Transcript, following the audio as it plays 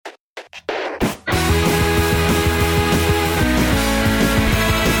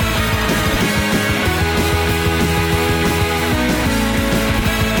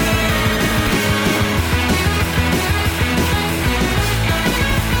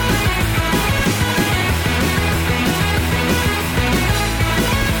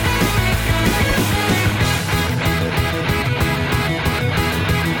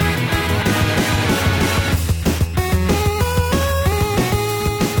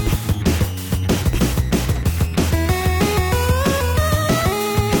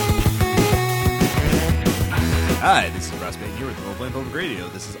Roleplaying Public Radio.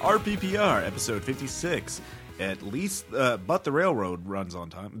 This is RPPR, episode 56. At least, but the railroad runs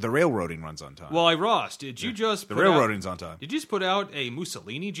on time. The railroading runs on time. Well, Ross, did you just the railroading's on time? Did you just put out a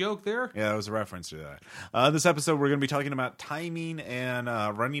Mussolini joke there? Yeah, it was a reference to that. This episode, we're going to be talking about timing and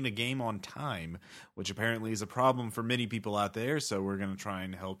running a game on time, which apparently is a problem for many people out there. So we're going to try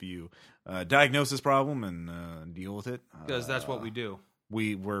and help you diagnose this problem and deal with it. Because that's what we do.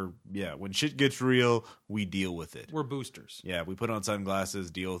 When shit gets real, we deal with it. We're boosters. Yeah, we put on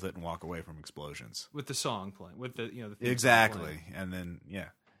sunglasses, deal with it, and walk away from explosions. With the song playing, with the theme exactly, playing. And then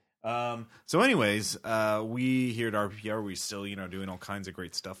so anyways, we here at RPPR, we still doing all kinds of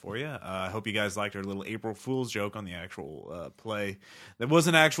great stuff for you. I hope you guys liked our little April Fool's joke on the actual play. That was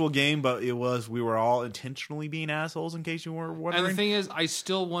an actual game, but we were all intentionally being assholes. In case you weren't wondering. And the thing is, I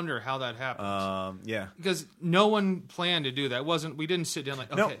still wonder how that happened. Yeah, because no one planned to do that. We didn't sit down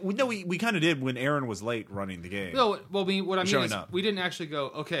like okay. No, we kind of did when Aaron was late running the game. No, well, what I mean is up. we didn't actually go.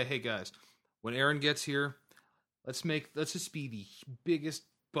 Okay, hey guys, when Aaron gets here, let's just be the biggest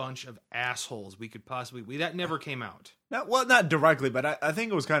bunch of assholes we could possibly. That never came out. Not directly, but I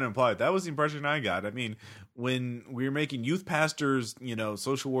think it was kind of implied. That was the impression I got. I mean, when we were making youth pastors,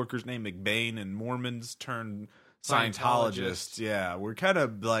 social workers named McBain and Mormons turned Scientologists. Yeah, we're kind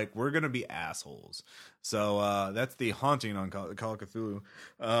of like, we're going to be assholes. So that's the haunting on Call of Cthulhu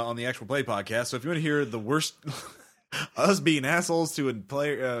on the actual play podcast. So if you want to hear the worst... us being assholes to a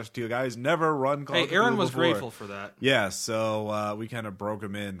player, to a guy who's never run Call of Cthulhu before. Aaron was grateful for that. Yeah, so we kind of broke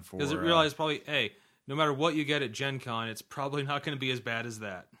him in for... Because it realized probably, hey, no matter what you get at Gen Con, it's probably not going to be as bad as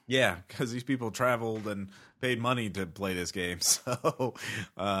that. Yeah, because these people traveled and paid money to play this game, so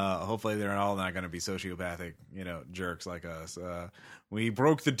hopefully they're all not going to be sociopathic, jerks like us. We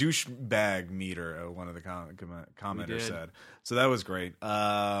broke the douchebag meter, one of the commenters said. So that was great.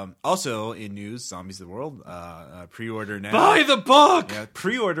 Also, in news, Zombies of the World, pre-order now. Buy the book! Yeah,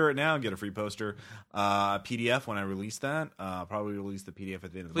 pre-order it now and get a free poster. PDF when I release that. Probably release the PDF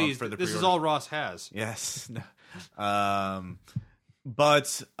at the end of the month for the pre-order. This is all Ross has. Yes.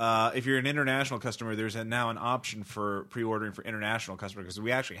 But if you're an international customer, there's now an option for pre-ordering for international customers, because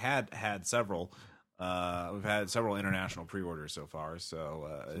we actually had several. We've had several international pre-orders so far,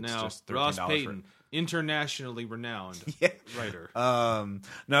 so it's now, just $13 Ross Payton, internationally renowned writer. Now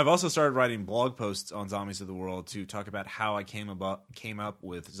I've also started writing blog posts on Zombies of the World to talk about how I came up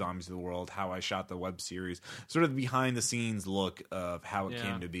with Zombies of the World, how I shot the web series, sort of the behind the scenes look of how it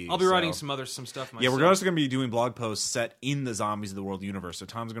came to be. I'll be writing some stuff myself. Yeah, we're also going to be doing blog posts set in the Zombies of the World universe. So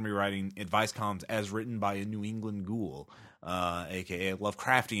Tom's going to be writing advice columns as written by a New England ghoul. AKA a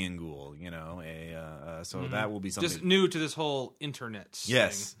Lovecraftian ghoul, so that will be something just new to this whole internet thing.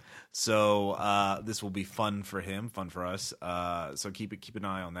 Yes, so this will be fun for him, fun for us. So keep an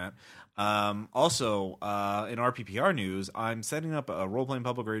eye on that. Also, in RPPR news, I'm setting up a Role-Playing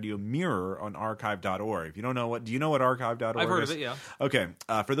Public Radio mirror on archive.org. If you don't know do you know what archive.org is? I've heard of it, yeah. Okay,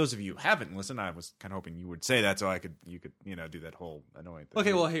 for those of you who haven't listened, I was kind of hoping you would say that so you could do that whole annoying thing.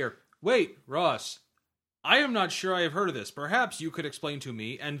 Okay, well here, wait, Ross. I am not sure I have heard of this. Perhaps you could explain to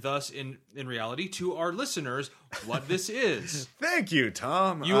me, and thus, in reality, to our listeners, what this is. Thank you,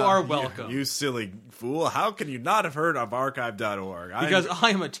 Tom. You are welcome. You silly fool. How can you not have heard of archive.org? Because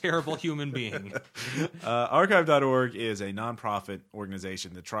I am a terrible human being. Archive.org is a nonprofit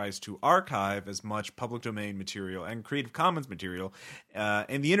organization that tries to archive as much public domain material and Creative Commons material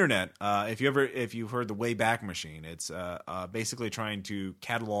in the internet. If you've heard the Wayback Machine, it's basically trying to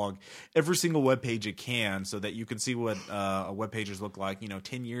catalog every single web page it can, so that you can see what web pages look like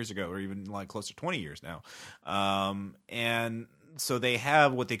 10 years ago, or even like close to 20 years now. And so they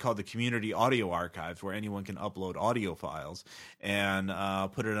have what they call the community audio archives, where anyone can upload audio files and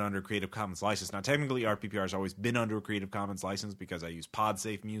put it under Creative Commons license. Now, technically, RPPR has always been under a Creative Commons license because I use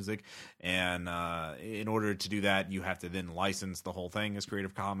PodSafe music, and in order to do that, you have to then license the whole thing as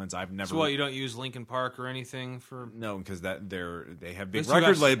Creative Commons. I've never. So what? You don't use Linkin Park or anything for? No, because they have big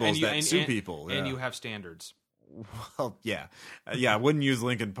record labels that sue people, and you have standards. Well, yeah. I wouldn't use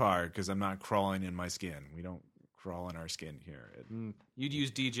Linkin Park because I'm not crawling in my skin. We don't crawl in our skin here. You'd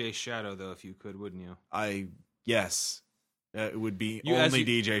use DJ Shadow, though, if you could, wouldn't you? Yes. It would be only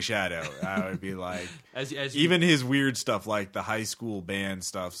DJ Shadow. I would be like, even his weird stuff, like the high school band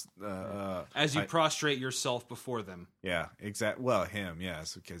stuff. As you prostrate yourself before them. Yeah, exactly. Well, him,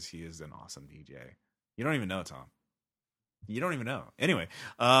 yes, because he is an awesome DJ. You don't even know, Tom. You don't even know. Anyway,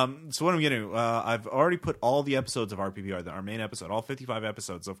 so what I'm getting to, I've already put all the episodes of RPPR, our main episode, all 55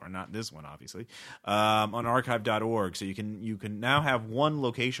 episodes so far, not this one, obviously, on archive.org. So you can now have one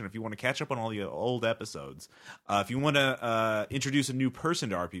location if you want to catch up on all the old episodes. If you want to introduce a new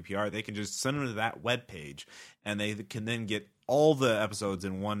person to RPPR, they can just send them to that webpage, and they can then get all the episodes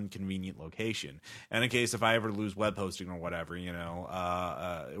in one convenient location. And in case if I ever lose web hosting or whatever,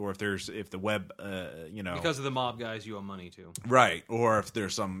 or if the web, Because of the mob guys you owe money to. right, or if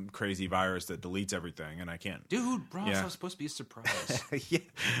there's some crazy virus that deletes everything and I can't. Dude, Ross, Yeah. that was supposed to be a surprise.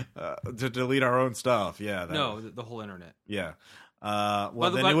 Yeah, to delete our own stuff. Yeah, No, the whole internet. Yeah. By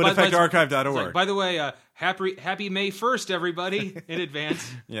Well, the- then by- it would by- affect by- archive.org. It's like, by the way, happy May 1st, everybody, in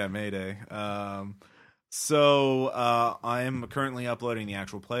advance. Yeah, Mayday. So I am currently uploading the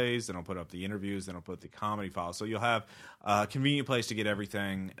actual plays, then I'll put up the interviews, then I'll put the comedy files. So you'll have a convenient place to get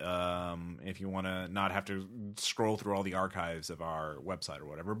everything if you want to not have to scroll through all the archives of our website or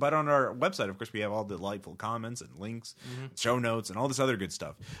whatever. But on our website, of course, we have all the delightful comments and links, show notes, and all this other good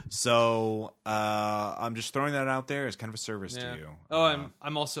stuff. So I'm just throwing that out there as kind of a service to you. Oh,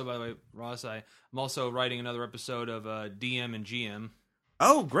 I'm also, by the way, Ross, I'm also writing another episode of DM and GM.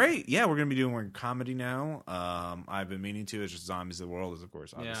 Oh, great. Yeah, we're going to be doing more comedy now. I've been meaning to. It's just Zombies of the World is, of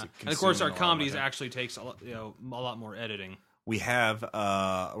course, obviously. And of course, our consuming a lot of my comedies time. actually takes a lot more editing. We have,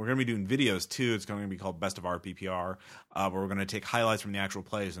 we're going to be doing videos too. It's going to be called Best of Our PPR, where we're going to take highlights from the actual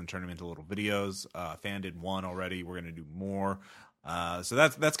plays and turn them into little videos. Fan did one already. We're going to do more. So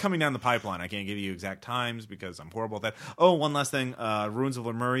that's coming down the pipeline. I can't give you exact times because I'm horrible at that. Oh, one last thing. Ruins of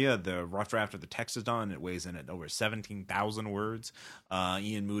Lemuria, the rough draft of the text is done. It weighs in at over 17,000 words.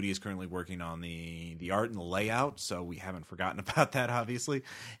 Ian Moody is currently working on the art and the layout, so we haven't forgotten about that, obviously.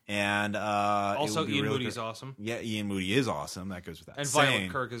 And Also, Ian Moody's awesome. Yeah, Ian Moody is awesome. That goes without And saying.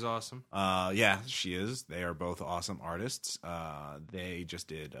 Violet Kirk is awesome. Yeah, she is. They are both awesome artists. They just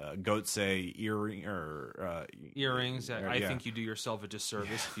did Goatse Earrings. I yeah. think you do yourself a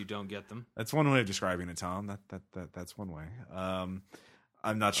disservice if you don't get them. That's one way of describing it, Tom. That's one way.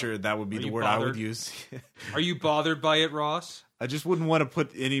 I'm not sure that would be the you word I would bothered? use. Are you bothered by it, Ross? I just wouldn't want to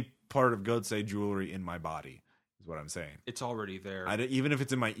put any part of Goatse jewelry in my body. Is what I'm saying. It's already there. Even if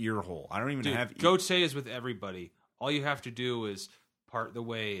it's in my ear hole, I don't even Dude, have. Goatse is with everybody. All you have to do is part the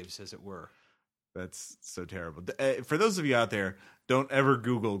waves, as it were. That's so terrible. For those of you out there, don't ever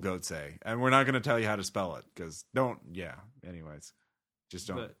Google Goatse, and we're not going to tell you how to spell it because don't. Yeah. Anyways, just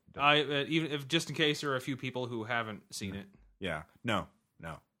don't. But even if just in case there are a few people who haven't seen it. Yeah. No.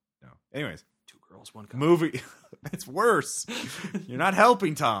 Anyways, Two girls, one cup. movie. It's worse. You're not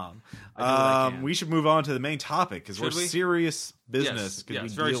helping, Tom. I do what I can. We should move on to the main topic because we're Should we? serious business. Yes, we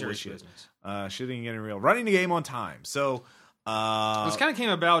very deal serious with business. shitting and getting real. Running the game on time. So This kind of came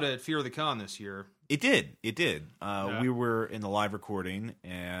about at Fear of the Con this year. It did. We were in the live recording,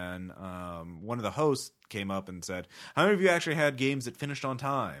 and one of the hosts came up and said, "How many of you actually had games that finished on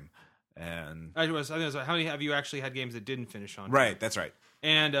time?" And I think it was how many have you actually had games that didn't finish on time? right, that's right.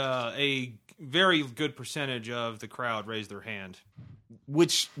 And a very good percentage of the crowd raised their hand.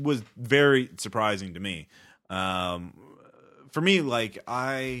 Which was very surprising to me. For me, like,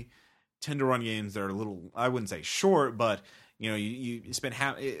 I tend to run games that are a little, I wouldn't say short, but you spend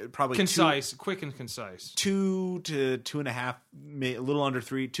probably Concise, quick and concise. 2 to 2.5, a little under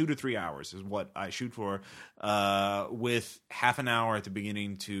 2 to 3 hours is what I shoot for, with half an hour at the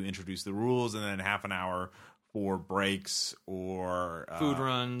beginning to introduce the rules, and then half an hour for breaks or Food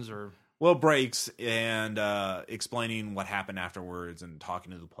runs or breaks and explaining what happened afterwards and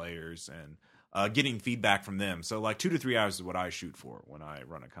talking to the players and getting feedback from them. So like 2 to 3 hours is what I shoot for when I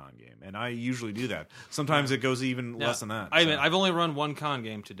run a con game, and I usually do that. Sometimes it goes even less than that. I mean, I've only run one con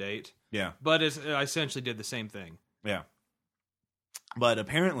game to date. Yeah, But I essentially did the same thing. yeah. But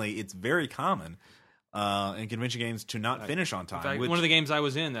apparently, it's very common in convention games to not finish on time. In fact, which, one of the games I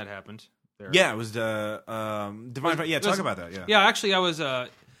was in, that happened. There. yeah, it was Divine Fight. Yeah, talk about that. Yeah, Yeah, actually, I was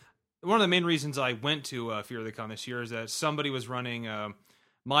one of the main reasons I went to Fear of the Con this year is that somebody was running one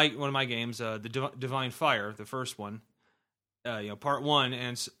of my games, the Divine Fire, the first one, part one,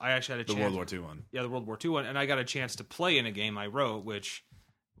 and I actually had a the chance. World War II one. Yeah, the World War II one, and I got a chance to play in a game I wrote, which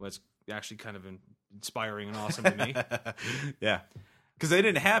was actually kind of inspiring and awesome to me. Yeah, because they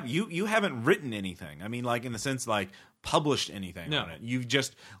didn't have you haven't written anything. I mean, like in the sense like published anything on it. You've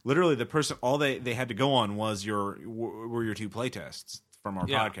just literally the person all they had to go on was your 2 playtests from our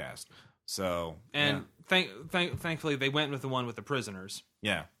podcast. So and thankfully they went with the one with the prisoners.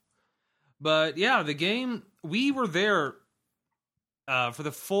 yeah. But yeah, the game, we were there for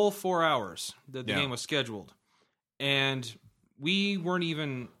the full 4 hours that the game was scheduled, and we weren't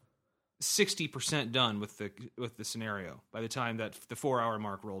even 60% done with the scenario by the time that the 4 hour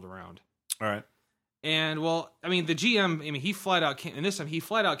mark rolled around. All right. And well, I mean, the GM, I mean, he flat out came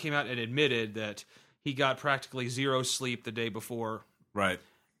out and admitted that he got practically zero sleep the day before. Right.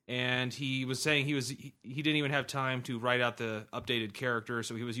 And he was saying he didn't even have time to write out the updated characters,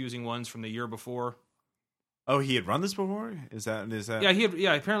 so he was using ones from the year before. Oh, he had run this before? Is that?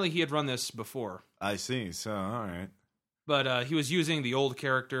 Yeah, apparently he had run this before. I see. So, all right. But he was using the old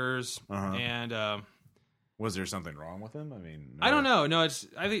characters, Uh-huh. and was there something wrong with him? I mean, I don't know. No,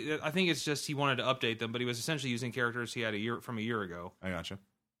 I think it's just he wanted to update them, but he was essentially using characters he had a year ago. I gotcha.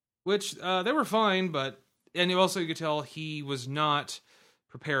 Which they were fine, but and also you could tell he was not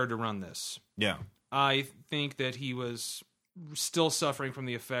prepared to run this. Yeah. I think that he was still suffering from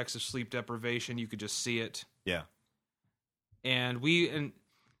the effects of sleep deprivation. You could just see it. Yeah. And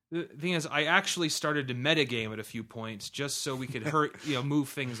the thing is, I actually started to metagame at a few points just so we could move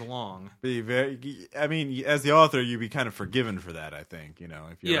things along. I mean, as the author, you'd be kind of forgiven for that. I think if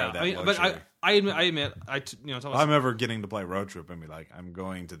you have that luxury. But I admit, if I'm ever getting to play Road Trip and be like, I'm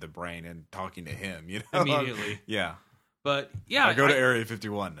going to the brain and talking to him, immediately. Yeah. But yeah, I go to Area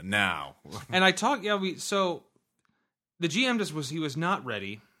 51 now. And I talk. Yeah, so the GM he was not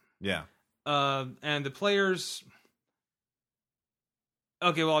ready. Yeah. And the players.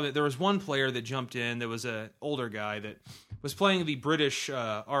 Okay, well, there was one player that jumped in. There was an older guy that was playing the British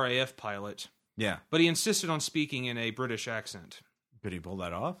RAF pilot. Yeah. But he insisted on speaking in a British accent. Could he pull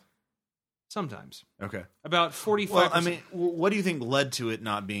that off? Sometimes. Okay. About 45%. Well, I mean, what do you think led to it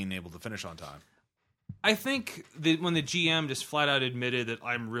not being able to finish on time? I think that when the GM just flat out admitted that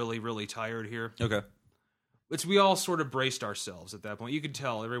I'm really, really tired here. Okay. We all sort of braced ourselves at that point. You could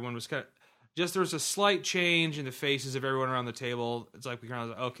tell everyone was kind of... there was a slight change in the faces of everyone around the table. It's like we kind of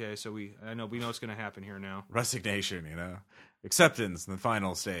like, okay, so we know what's going to happen here now. Resignation, acceptance in the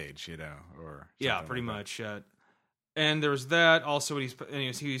final stage, or pretty much. And there was that. Also,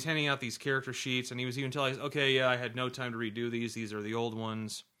 he was handing out these character sheets, and he was even telling us, okay, yeah, I had no time to redo these. These are the old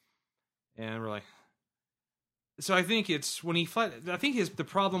ones, and we're like. So I think it's when the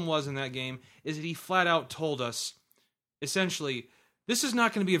problem was in that game is that he flat out told us, essentially, this is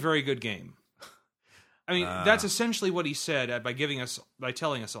not going to be a very good game. I mean, that's essentially what he said by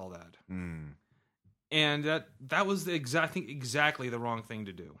telling us all that. Mm. And that was exactly the wrong thing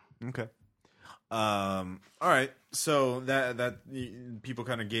to do. Okay. All right. So that people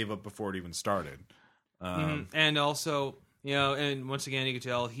kind of gave up before it even started. And also, and once again, you could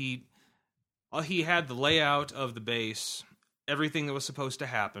tell he had the layout of the base, everything that was supposed to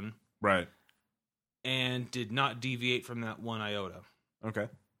happen. Right. And did not deviate from that one iota. Okay.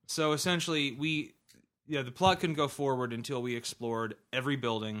 So essentially, the plot couldn't go forward until we explored every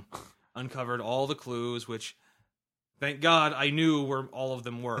building, uncovered all the clues, which, thank God, I knew where all of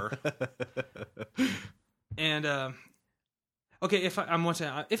them were. And okay, if I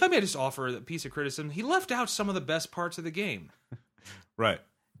may just offer a piece of criticism, he left out some of the best parts of the game. Right.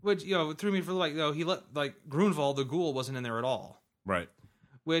 Which threw me for he let Grunwald the ghoul wasn't in there at all. Right.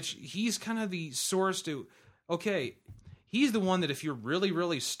 Which he's kind of the source to. Okay. He's the one that if you're really,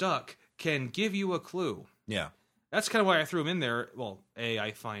 really stuck, can give you a clue. Yeah. That's kind of why I threw him in there. Well, A,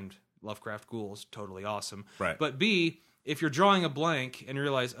 I find Lovecraft ghouls totally awesome. Right. But B, if you're drawing a blank and you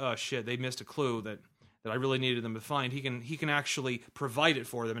realize, oh shit, they missed a clue that I really needed them to find, he can actually provide it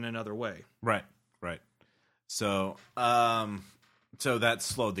for them in another way. Right. Right. So, so that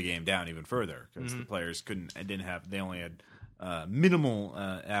slowed the game down even further because the players they only had minimal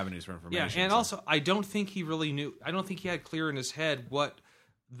avenues for information. Yeah, and also, I don't think he really knew. I don't think he had clear in his head what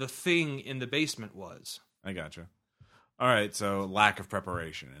the thing in the basement was. I gotcha. All right, so lack of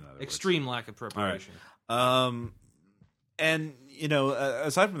preparation, in other words. Extreme lack of preparation. All right. And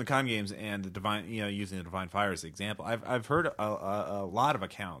aside from the con games and the Divine, using the Divine Fire as the example, I've heard a lot of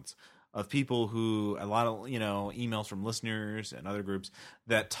accounts of people a lot of emails from listeners and other groups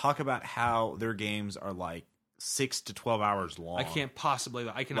that talk about how their games are like 6 to 12 hours long. I cannot possibly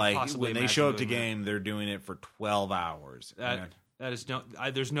when they show up to game, they're doing it for 12 hours. That is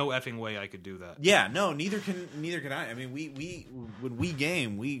there's no effing way I could do that. Yeah, no, neither can I. I mean, we when we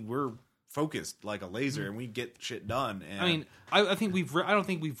game, we're focused like a laser and we get shit done. And I mean, I don't think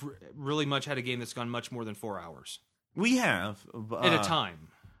we've really much had a game that's gone much more than 4 hours. We have at a time.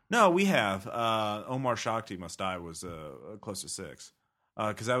 No, we have. Omar Shakti Must Die was close to 6.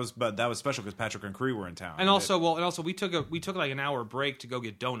 Because that was special because Patrick and Cree were in town, and also we took like an hour break to go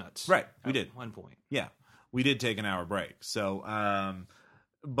get donuts. Right, we did at one point. Yeah, we did take an hour break. So,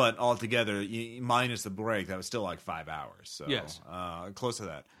 but altogether, minus the break, that was still like 5 hours. So, yes, close to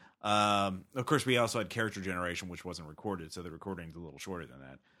that. Of course, we also had character generation, which wasn't recorded, so the recording's a little shorter than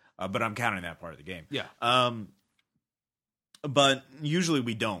that. But I'm counting that part of the game. Yeah. But usually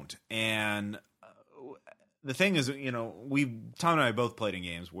we don't, and the thing is, Tom and I both played in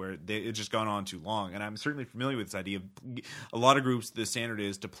games where it's just gone on too long, and I'm certainly familiar with this idea of a lot of groups. The standard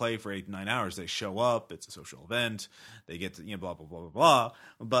is to play for 8 to 9 hours. They show up, it's a social event, they get to, blah blah blah blah blah,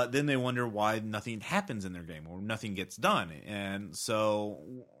 but then they wonder why nothing happens in their game or nothing gets done, and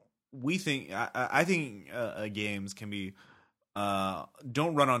so I think games can be.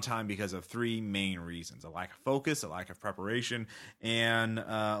 Don't run on time because of 3 main reasons: a lack of focus, a lack of preparation, and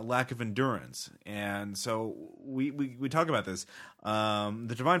lack of endurance. And so we talk about this.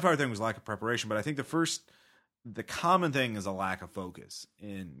 The Divine Fire thing was lack of preparation, but I think the common thing is a lack of focus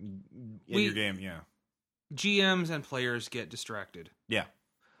in your game. Yeah, GMs and players get distracted. Yeah.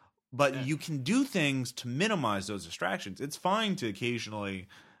 But you can do things to minimize those distractions. It's fine to occasionally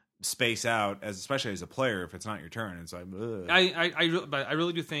space out, especially as a player, if it's not your turn. It's like, ugh. But I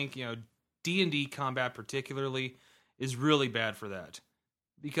really do think D&D combat particularly is really bad for that,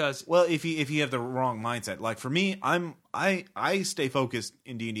 because if you have the wrong mindset, like for me, I stay focused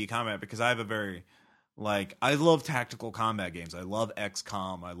in D&D combat because I have a very I love tactical combat games. I love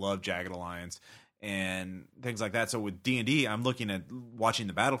XCOM. I love Jagged Alliance and things like that. So with D&D, I'm looking at watching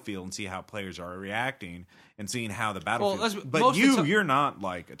the battlefield and see how players are reacting and seeing how the battlefield. But you're not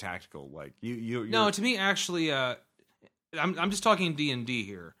like a tactical you're no. To me, actually, I'm just talking D&D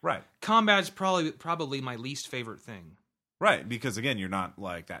here. Right. Combat is probably my least favorite thing. Right, because again, you're not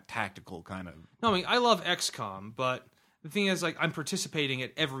like that tactical kind of. No, I mean I love XCOM, but the thing is, I'm participating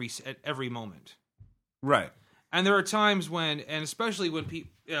at every moment. Right. And there are times when, and especially when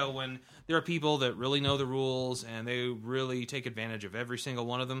when there are people that really know the rules and they really take advantage of every single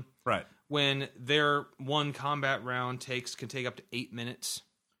one of them. Right. When their one combat round can take up to 8 minutes.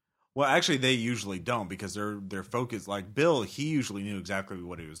 Well, actually, they usually don't because they're focused. Like Bill, he usually knew exactly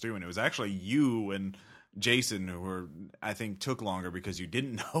what he was doing. It was actually you and Jason who I think took longer because you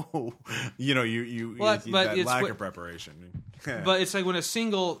didn't know. That lack of preparation. But it's like when a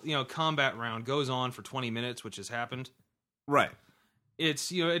single combat round goes on for 20 minutes, which has happened. Right.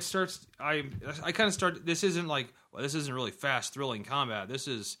 It's it starts. I kind of start. This isn't this isn't really fast, thrilling combat. This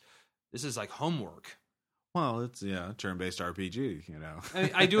is like homework. Well, it's turn-based RPG.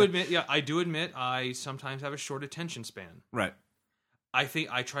 I do admit. I sometimes have a short attention span. Right. I think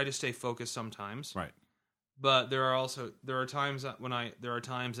I try to stay focused sometimes. Right. But there are times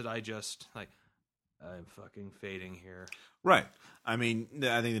that I just I'm fucking fading here. Right. I mean,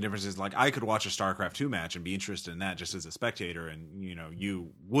 I think the difference is I could watch a StarCraft 2 match and be interested in that just as a spectator, and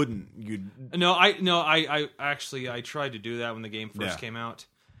you wouldn't. I actually tried to do that when the game first came out,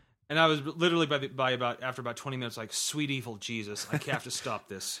 and I was literally after about 20 minutes sweet evil Jesus, I have to stop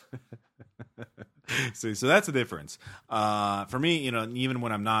this. See, so that's the difference. For me, even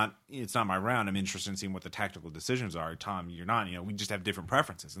when it's not my round, I'm interested in seeing what the tactical decisions are. Tom, you're not. We just have different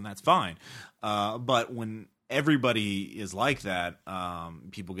preferences, and that's fine. But when everybody is like that,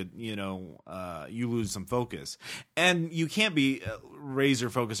 people get, you lose some focus, and you can't be razor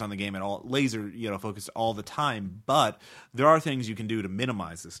focused on the game at all, focused all the time. But there are things you can do to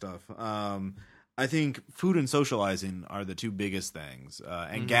minimize this stuff. I think food and socializing are the 2 biggest things,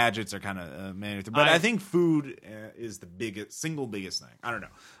 and gadgets are kind of mandatory. But I think food is the single biggest thing. I don't know.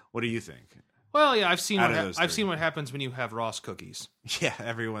 What do you think? Well, yeah, I've seen what happens when you have Ross cookies. Yeah,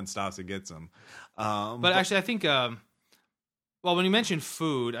 everyone stops and gets them. But actually, I think when you mention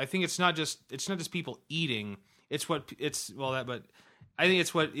food, I think it's not just people eating. But I think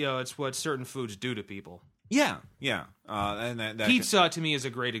it's what certain foods do to people. Yeah. And that pizza to me is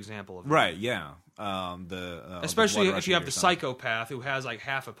a great example of that. Right. Yeah. Especially if you have the psychopath who has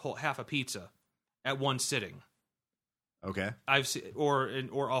half a pizza at one sitting. Okay. I've seen, or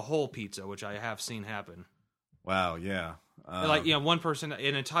a whole pizza, which I have seen happen. Wow. Yeah. One person,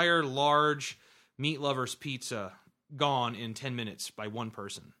 an entire large meat lover's pizza gone in 10 minutes by one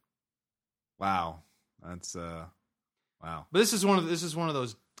person. Wow. That's wow. But this is one of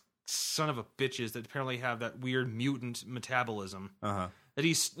those son of a bitches that apparently have that weird mutant metabolism. Uh-huh. That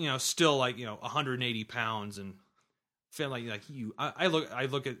he's still 180 pounds and feeling like you. I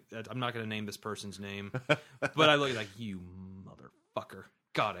look at I'm not going to name this person's name, but I look like you motherfucker.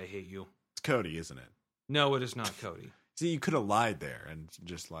 God, I hate you. It's Cody, isn't it? No, it is not Cody. See, you could have lied there and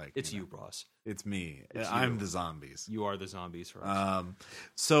just it's you, Ross. It's me. I'm the zombies. You are the zombies, Ross.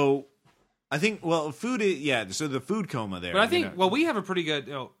 So I think food is, so the food coma there. But I think we have a pretty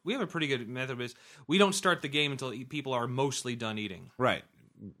good method. Is we don't start the game until people are mostly done eating. Right.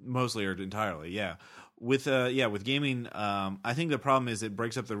 Mostly or entirely, yeah. With gaming, I think the problem is it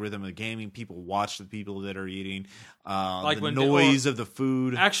breaks up the rhythm of gaming. People watch the people that are eating, the noise of the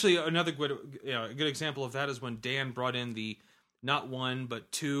food. Actually, another good example of that is when Dan brought in the not one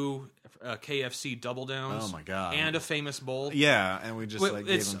but two KFC Double Downs. Oh my God. And a Famous Bowl. Yeah, and we just like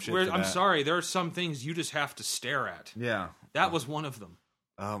gave them shit for I'm that. sorry, there are some things you just have to stare at. Yeah. That was one of them.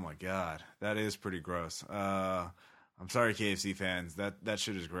 Oh my God, that is pretty gross. I'm sorry, KFC fans. That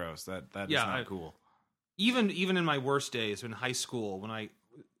shit is gross. That is not cool. Even in my worst days in high school, when I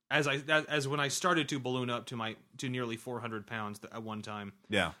started to balloon up to nearly 400 pounds at one time.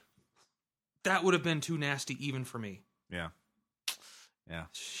 Yeah. That would have been too nasty even for me. Yeah. Yeah.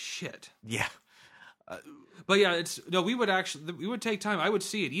 Shit. Yeah. But yeah, we would take time. I would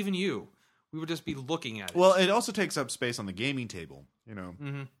see it. Even you. We would just be looking at it. Well, it also takes up space on the gaming table,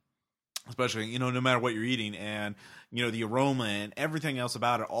 Mm-hmm. Especially, no matter what you're eating and, the aroma and everything else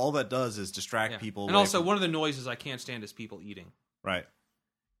about it, all that does is distract people. And also, one of the noises I can't stand is people eating. Right.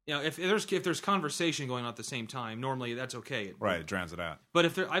 If there's conversation going on at the same time, normally that's okay. Right, it drowns it out. But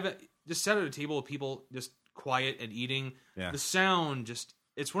if I've just sat at a table with people just quiet and eating, the sound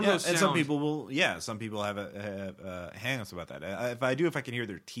it's one of those sounds. And some people have hang-ups about that. If I can hear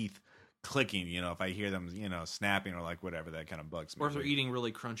their teeth clicking, if I hear them, snapping or like whatever, that kind of bugs me. Or if they're eating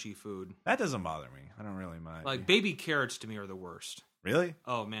really crunchy food. That doesn't bother me. I don't really mind. Like baby carrots to me are the worst. Really?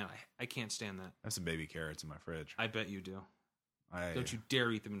 Oh man, I can't stand that. I have some baby carrots in my fridge. I bet you do. Don't you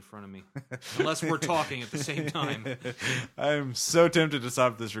dare eat them in front of me. Unless we're talking at the same time. I'm so tempted to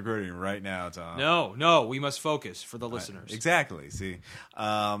stop this recording right now, Tom. No, we must focus for the listeners. Exactly, see.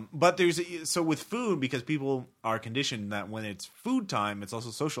 But so with food, because people are conditioned that when it's food time, it's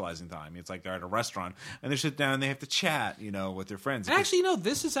also socializing time. It's like they're at a restaurant, and they sit down and they have to chat, with their friends. And actually,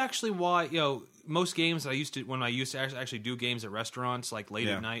 this is actually why, most games when I used to actually do games at restaurants, like late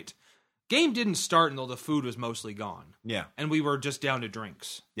at night, game didn't start until the food was mostly gone. Yeah. And we were just down to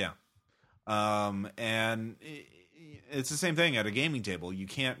drinks. Yeah. And it's the same thing at a gaming table. You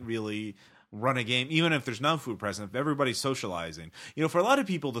can't really run a game, even if there's no food present, if everybody's socializing. For a lot of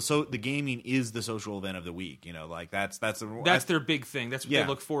people, the gaming is the social event of the week. Like that's their big thing. That's what they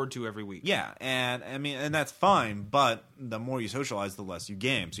look forward to every week. Yeah, and I mean, and that's fine. But the more you socialize, the less you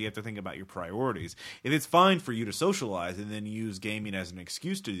game. So you have to think about your priorities. If it's fine for you to socialize and then use gaming as an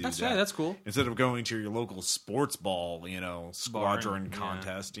excuse to do that, that's cool. Instead of going to your local sports ball, squadron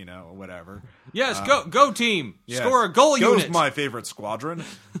contest, whatever. Yes, go team. Yes. Score a goal unit. Goes my favorite squadron.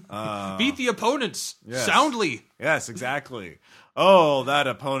 Beat the opponents soundly. Yes, exactly. Oh, that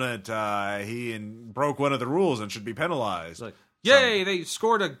opponent, he broke one of the rules and should be penalized. Yay, they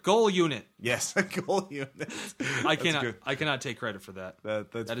scored a goal unit. Yes, a goal unit. I cannot take credit for that.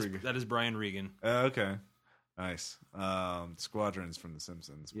 That is Brian Regan. Okay. Nice. Squadrons from The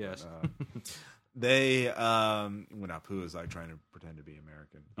Simpsons. Yes. They Apu is like trying to pretend to be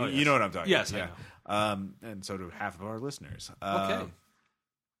American. Oh, you know what I'm talking about. Yes, I know. And so do half of our listeners. Okay.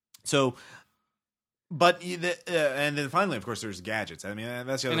 So, but and then finally, of course, there's gadgets. I mean,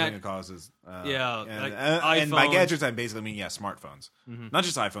 that's the other thing that causes. And by gadgets, I basically mean smartphones, not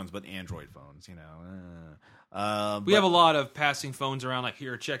just iPhones, but Android phones. We have a lot of passing phones around. Like,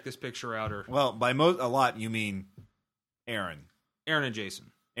 here, check this picture out. Or by a lot, you mean Aaron and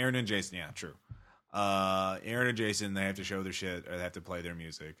Jason. Aaron and Jason, yeah, true. Aaron and Jason, they have to show their shit or they have to play their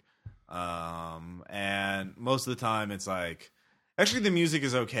music, and most of the time, it's like. Actually, the music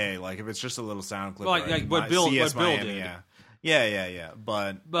is okay. Like if it's just a little sound clip, what Bill did. Yeah.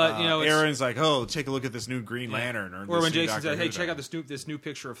 But Aaron's like, oh, take a look at this new Green Lantern, or when Jason said, hey, check out this new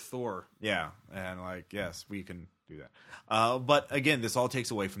picture of Thor. Yeah, and yes, we can do that. But again, this all takes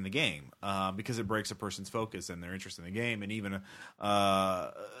away from the game because it breaks a person's focus and their interest in the game, and even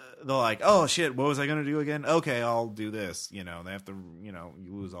they're like, oh shit, what was I going to do again? Okay, I'll do this. They have to, you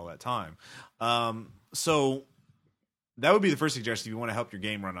lose all that time. So. That would be the first suggestion if you want to help your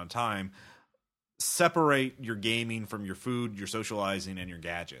game run on time. Separate your gaming from your food, your socializing, and your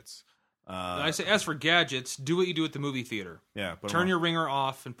gadgets. I say, as for gadgets, do what you do at the movie theater. Yeah, turn your ringer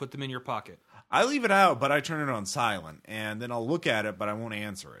off and put them in your pocket. I leave it out, but I turn it on silent, and then I'll look at it, but I won't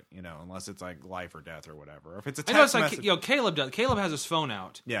answer it. Unless it's like life or death or whatever. If it's a text message, Caleb does. Caleb has his phone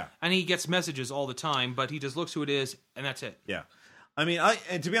out. Yeah, and he gets messages all the time, but he just looks who it is, and that's it. Yeah. I mean,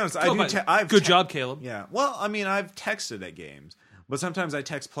 and to be honest, good job, Caleb. Yeah. Well, I mean, I've texted at games, but sometimes I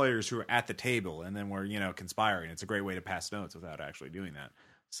text players who are at the table, and then we're conspiring. It's a great way to pass notes without actually doing that.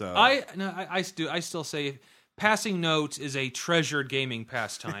 So I still say passing notes is a treasured gaming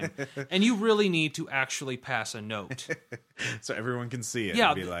pastime, and you really need to actually pass a note so everyone can see it.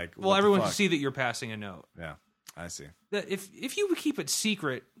 Yeah. And be like, well, everyone can see that you're passing a note. Yeah, I see. If you keep it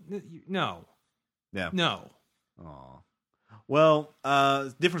secret, no. Yeah. No. Aw. Well,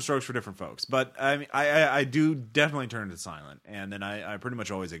 different strokes for different folks, but I mean, I do definitely turn to silent, and then I pretty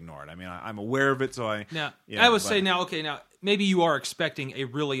much always ignore it. I mean, I'm aware of it, so I would say now, maybe you are expecting a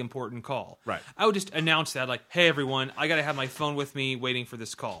really important call, right? I would just announce that, like, hey, everyone, I got to have my phone with me, waiting for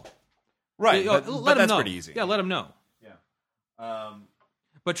this call, right? Let them that's know. Pretty easy. Yeah, let them know. Yeah.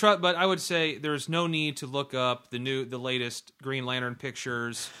 But I would say there's no need to look up the latest Green Lantern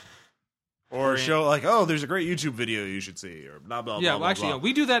pictures. Or show like, oh, there's a great YouTube video you should see, or blah blah blah. Yeah,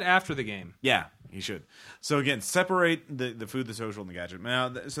 we do that after the game. Yeah, you should. So again, separate the food, the social, and the gadget.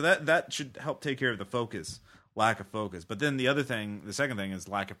 Now, so that should help take care of the lack of focus. But then the second thing is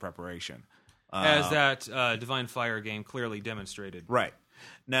lack of preparation, as that Divine Fire game clearly demonstrated. Right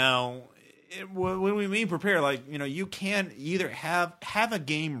now, when we mean prepare, like you can either have a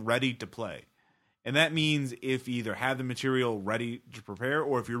game ready to play. And that means if you either have the material ready to prepare,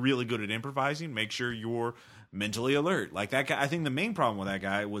 or if you're really good at improvising, make sure you're mentally alert. Like that guy, I think the main problem with that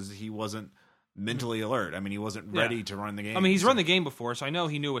guy was he wasn't mentally alert. I mean, he wasn't ready to run the game. I mean, he's run the game before, so I know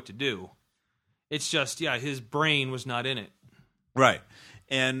he knew what to do. It's just, his brain was not in it. Right.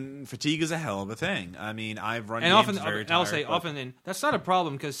 And fatigue is a hell of a thing. I mean, I've run games often, very tired. I'll say often, and that's not a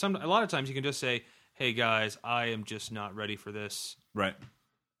problem, because a lot of times you can just say, hey, guys, I am just not ready for this. Right.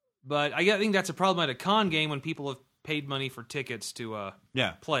 But I think that's a problem at a con game when people have paid money for tickets to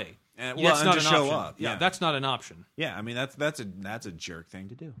play. That's not an show option. Up. Yeah, that's not an option. Yeah, I mean that's a jerk thing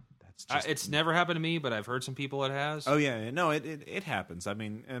to do. That's just, it's never happened to me, but I've heard some people it has. Oh yeah, no, it happens. I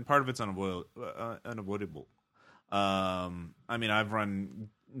mean, and part of it's unavoidable. I mean, I've run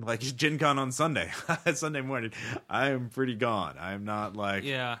like Gen Con on Sunday, Sunday morning. I am pretty gone. I'm not like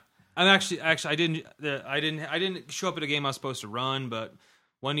I'm actually I didn't show up at a game I was supposed to run, but.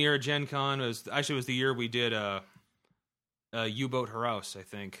 One year at Gen Con was the year we did U-Boat House, I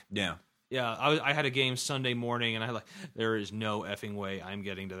think. Yeah. Yeah, I had a game Sunday morning, and there is no effing way I'm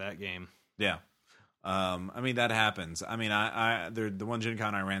getting to that game. Yeah. I mean, that happens. I mean, the one Gen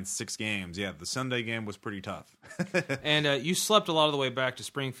Con I ran 6 games. Yeah, the Sunday game was pretty tough. And you slept a lot of the way back to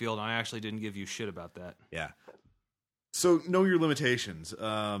Springfield, and I actually didn't give you shit about that. Yeah. So know your limitations.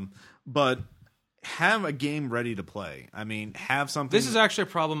 But have a game ready to play. I mean, have something. This is actually a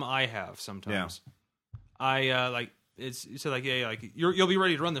problem I have sometimes. Yeah. You'll be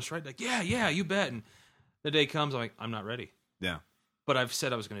ready to run this, right? Like, yeah, you bet. And the day comes, I'm like, I'm not ready. Yeah. But I've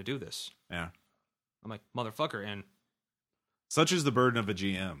said I was going to do this. Yeah. I'm like, motherfucker. And such is the burden of a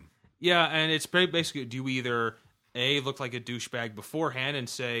GM. Yeah, and it's basically, do you either look like a douchebag beforehand and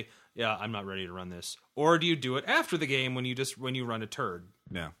say, yeah, I'm not ready to run this, or do you do it after the game when you run a turd?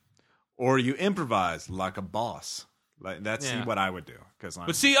 Yeah. Or you improvise like a boss. Like that's what I would do.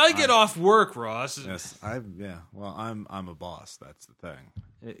 But see, I get off work, Ross. Yes, Well, I'm a boss. That's the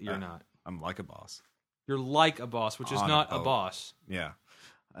thing. You're not. I'm like a boss. You're like a boss, which is not a boss. Yeah.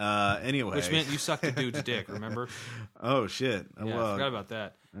 Anyway, which meant you sucked a dude's dick. Remember? Oh shit! Yeah, I forgot about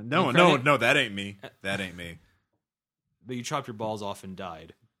that. No, that ain't me. That ain't me. But you chopped your balls off and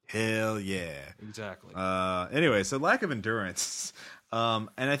died. Hell yeah! Exactly. Anyway, so lack of endurance. And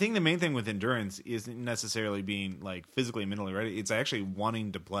I think the main thing with endurance isn't necessarily being like physically and mentally ready. It's actually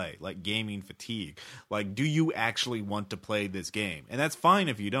wanting to play, like gaming fatigue. Like, do you actually want to play this game? And that's fine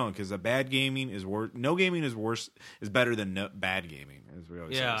if you don't, because bad gaming is worse. No gaming is better than bad gaming. As we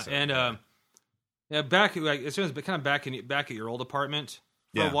always say. So, and back as soon as back at your old apartment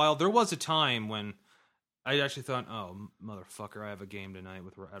for a while, there was a time when I actually thought, oh, motherfucker, I have a game tonight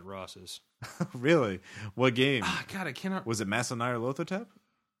at Ross's. Really? What game? God, I cannot. Was it Massanai or Lothotep?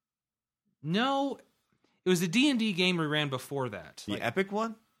 No, it was the D&D game we ran before that. The Epic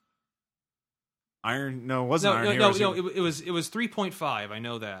one? It wasn't Iron Heroes. No, it was 3.5. I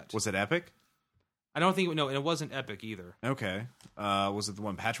know that. Was it Epic? I don't think and it wasn't Epic either. Okay. Was it the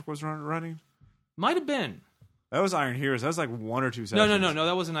one Patrick was running? Might have been. That was Iron Heroes. That was like 1 or 2 sessions. No.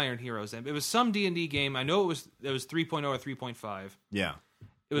 That wasn't Iron Heroes. It was some D&D game. I know it was 3.0 or 3.5. Yeah.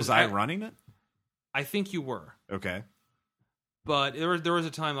 Was I running it? I think you were. Okay. But there was a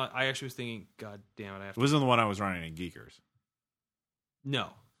time I actually was thinking, God damn it, I have to. It wasn't the one I was running in Geekers. No.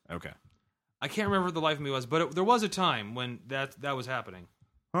 Okay. I can't remember what the life of me was, but there was a time when that was happening.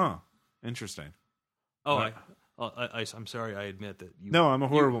 Huh. Interesting. Oh, I'm sorry. I admit that. No, I'm a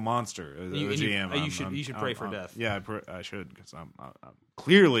horrible monster. As a GM, you should pray for death. Yeah, I should, because I'm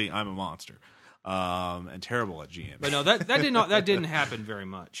clearly I'm a monster, and terrible at GM. But no, that didn't happen very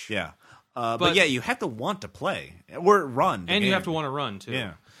much. Yeah, but yeah, you have to want to play or run, and you have to want to run too.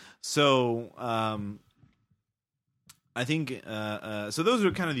 Yeah. So I think so. Those are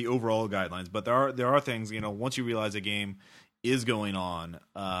kind of the overall guidelines, but there are things, once you realize a game is going on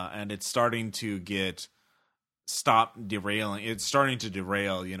and it's starting to get stop derailing. It's starting to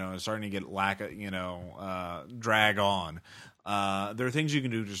derail. It's starting to get drag on. There are things you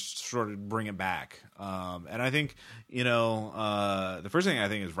can do to sort of bring it back. And I think, the first thing I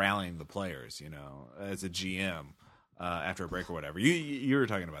think is rallying the players, as a GM, after a break or whatever. You were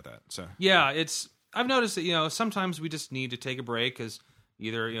talking about that. So yeah, I've noticed that, sometimes we just need to take a break because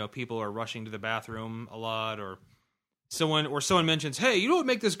either, people are rushing to the bathroom a lot or someone mentions, hey, you know what would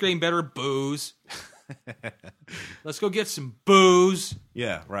make this game better? Booze. Let's go get some booze.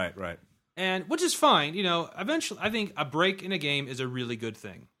 Yeah, right. And which is fine, eventually I think a break in a game is a really good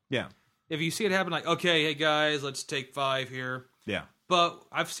thing. Yeah. If you see it happen like, okay, hey guys, let's take 5 here. Yeah. But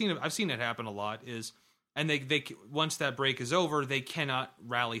I've seen it happen a lot and they once that break is over, they cannot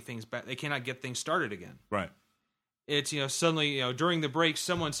rally things back. They cannot get things started again. Right. It's suddenly during the break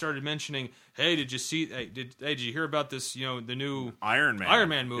someone started mentioning, hey, did you hear about this, the new Iron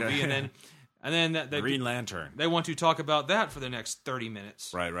Man movie yeah. and then that Green Lantern. They want to talk about that for the next 30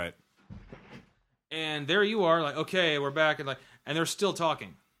 minutes. Right. And there you are, like, okay, we're back, and they're still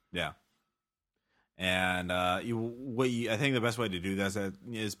talking. Yeah. And I think the best way to do that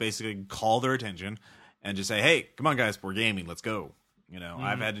is basically call their attention and just say, hey, come on, guys, we're gaming, let's go.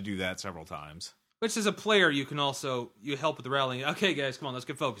 I've had to do that several times. Which, as a player, you can also help with the rallying. Okay, guys, come on, let's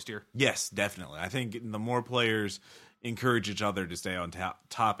get focused here. Yes, definitely. I think the more players encourage each other to stay on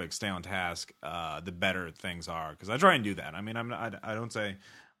topic, stay on task, the better things are. Because I try and do that. I mean, I don't say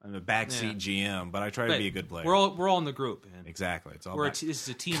I'm a backseat GM, but I try to be a good player. We're all in the group, man. Exactly. It's all this is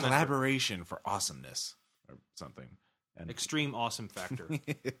a team collaboration for awesomeness or something. Extreme awesome factor.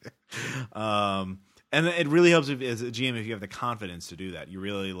 And it really helps as a GM if you have the confidence to do that. You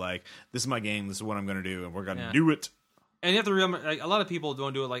really this is my game, this is what I'm going to do, and we're going to do it. And you have to remember, a lot of people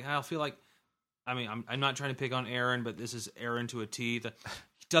don't do it. I feel like, I'm not trying to pick on Aaron, but this is Aaron to a T. He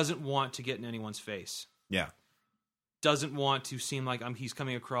doesn't want to get in anyone's face. Yeah. Doesn't want to seem like he's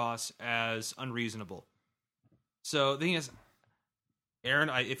coming across as unreasonable. So the thing is, Aaron,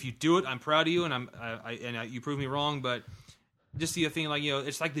 if you do it, I'm proud of you, and you prove me wrong. But just the thing,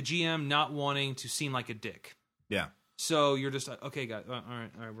 it's like the GM not wanting to seem like a dick. Yeah. So you're just like, okay, guys, all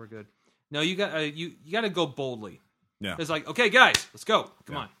right, we're good. No, you got you got to go boldly. Yeah. It's like, okay, guys, let's go.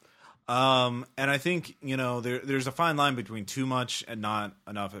 Come on. And I think there's a fine line between too much and not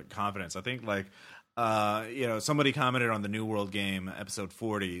enough confidence. I think somebody commented on the New World game episode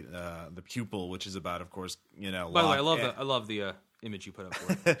 40, the pupil, which is about, of course, By the way, I love the image you put up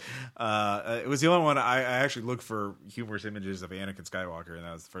for it. It was the only one I actually looked for humorous images of Anakin Skywalker, and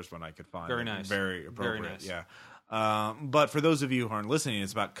that was the first one I could find. Very nice, very appropriate. Very nice. Yeah. But for those of you who aren't listening,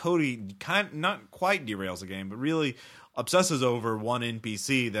 it's about Cody. Not quite derails the game, but really obsesses over one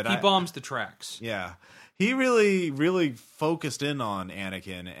NPC that he bombs the tracks. Yeah. He really, really focused in on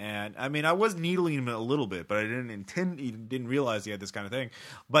Anakin, and I was needling him a little bit, but I didn't realize he had this kind of thing.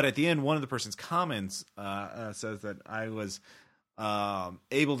 But at the end, one of the person's comments says that I was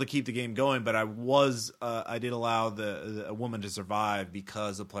able to keep the game going, but I did allow a woman to survive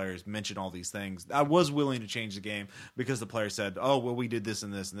because the players mentioned all these things. I was willing to change the game because the player said, "Oh, well, we did this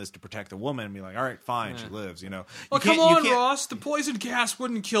and this and this to protect the woman," and be like, "All right, fine, she lives." Well, come on, Ross. The poison gas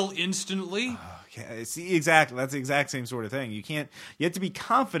wouldn't kill instantly. See, exactly. That's the exact same sort of thing. You have to be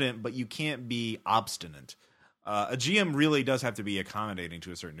confident, but you can't be obstinate. A GM really does have to be accommodating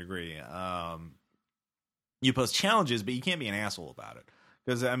to a certain degree. You post challenges, but you can't be an asshole about it.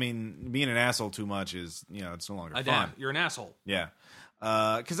 Because, being an asshole too much is, it's no longer fun. You're an asshole. Yeah.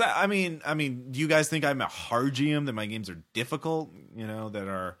 Because, do you guys think I'm a hard GM, that my games are difficult, that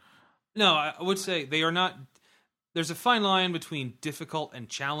are... No, I would say they are not... There's a fine line between difficult and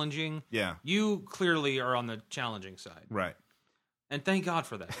challenging. Yeah. You clearly are on the challenging side. Right. And thank God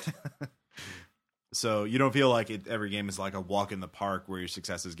for that. So you don't feel like every game is like a walk in the park where your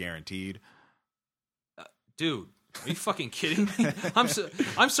success is guaranteed? Dude, are you fucking kidding me?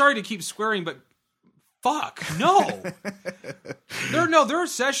 I'm sorry to keep swearing, but fuck, no. There are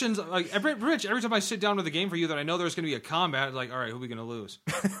sessions, like, every time I sit down with a game for you that I know there's going to be a combat, it's like, all right, who are we going to lose?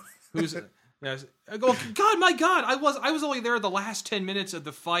 I go, my God, I was only there the last 10 minutes of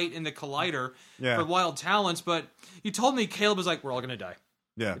the fight in the Collider for Wild Talents, but you told me Caleb was like, we're all going to die.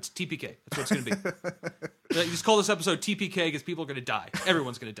 Yeah. It's TPK. That's what it's going to be. You just call this episode TPK because people are going to die.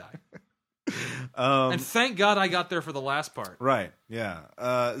 Everyone's going to die. And thank God I got there for the last part. Right. Yeah.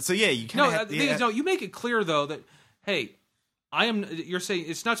 So yeah, you kind of you make it clear though that, hey, You're saying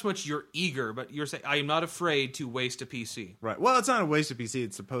it's not so much you're eager, but you're saying I am not afraid to waste a PC. Right. Well, it's not a waste of PC.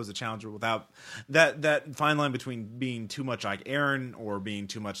 It's supposed to challenge it without that fine line between being too much like Aaron or being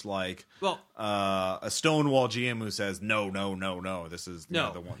too much like a Stonewall GM who says no. This is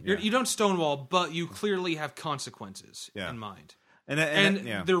the one. Yeah. You don't stonewall, but you clearly have consequences in mind.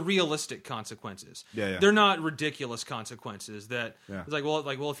 And they're realistic consequences. Yeah. They're not ridiculous consequences. That it's like,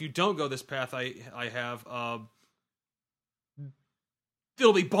 well, if you don't go this path, I have.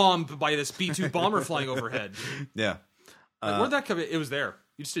 It'll be bombed by this B-2 bomber flying overhead. Yeah. Where'd that come in? It was there.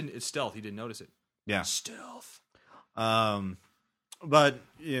 You just didn't. It's stealth. You didn't notice it. Yeah. Stealth. But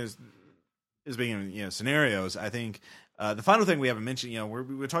speaking of scenarios, I think the final thing we haven't mentioned,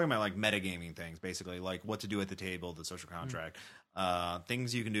 we're talking about like metagaming things, basically like what to do at the table, the social contract,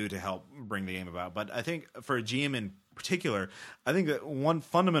 things you can do to help bring the game about. But I think for a GM in particular, I think that one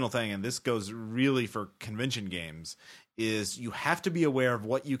fundamental thing, and this goes really for convention games, is you have to be aware of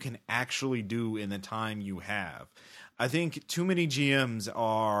what you can actually do in the time you have. I think too many GMs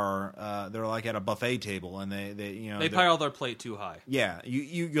are they're like at a buffet table and they pile their plate too high. Yeah,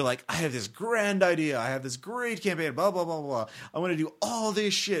 you're like, I have this grand idea, I have this great campaign, blah blah blah blah. I want to do all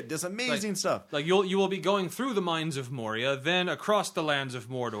this shit, this amazing stuff. Like you will be going through the mines of Moria, then across the lands of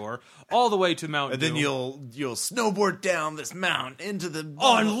Mordor, all the way to Mount Doom. And then you'll snowboard down this mountain into the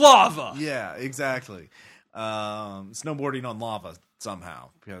on lava. Yeah, exactly. Snowboarding on lava somehow,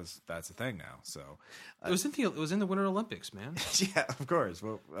 because that's a thing now. So it was in the Winter Olympics, man. Yeah, of course.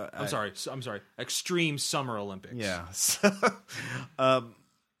 Well, I'm sorry. Extreme Summer Olympics. Yeah. So,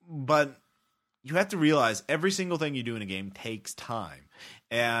 but you have to realize every single thing you do in a game takes time,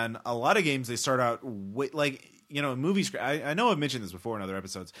 and a lot of games they start out in movie scripts. I know I've mentioned this before in other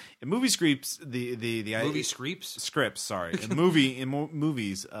episodes. In movie scripts, the movie scripts. Sorry, in movies,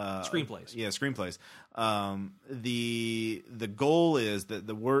 screenplays. Yeah, screenplays. The goal is that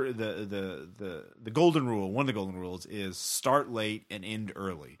the golden rule. One of the golden rules is start late and end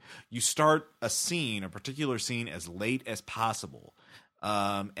early. You start a particular scene as late as possible,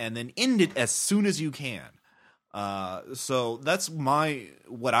 and then end it as soon as you can. So that's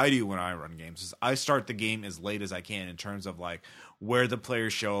what I do when I run games is I start the game as late as I can in terms of like where the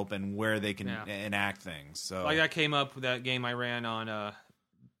players show up and where they can enact things. So like that came up with that game I ran on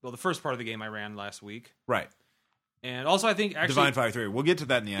the first part of the game I ran last week. Right. And also I think actually Divine 5-3. We'll get to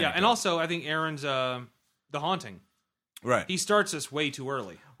that in the end. Yeah, and also I think Aaron's The Haunting. Right. He starts us way too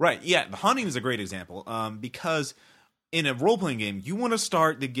early. Right. Yeah, The Haunting is a great example because in a role-playing game, you want to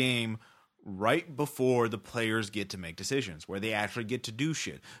start the game right before the players get to make decisions, where they actually get to do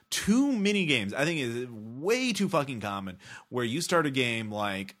shit. Too many games, I think, is way too fucking common, where you start a game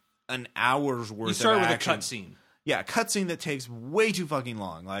like an hour's worth of action. You start with a cutscene. Yeah, a cutscene that takes way too fucking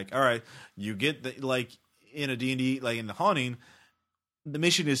long. Like, all right, you get in a D&D, like in The Haunting, the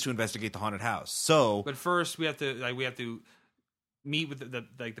mission is to investigate the haunted house. So, but first we have to meet with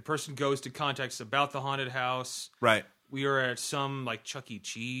the person goes to context about the haunted house. Right. We are at some like Chuck E.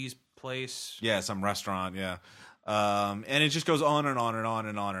 Cheese place. Yeah, some restaurant, yeah. And it just goes on and on and on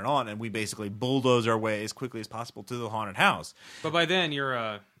and on and on, and we basically bulldoze our way as quickly as possible to the haunted house. But by then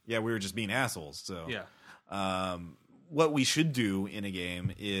you're yeah, we were just being assholes. So yeah. What we should do in a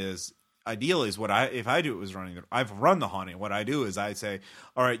game is ideally is if I do it was running. I've run The Haunting. What I do is I say,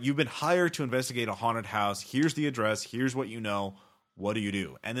 all right, you've been hired to investigate a haunted house. Here's the address. Here's what you know. What do you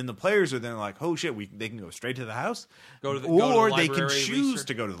do? And then the players are then like, oh shit, they can go straight to the house, go to the they can choose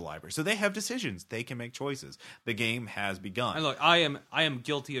to go to the library. So they have decisions. They can make choices. The game has begun. And look, I am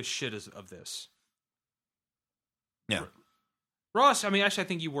guilty as shit of this. Yeah. Ross, I mean, actually, I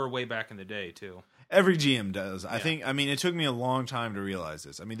think you were way back in the day, too. Every GM does. I mean, it took me a long time to realize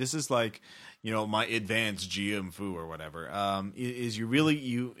this. I mean, this is like, my advanced GM foo or whatever. Is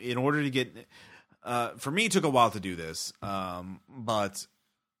you in order to get... for me, it took a while to do this, but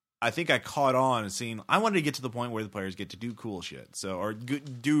I think I caught on and seeing. I wanted to get to the point where the players get to do cool shit, or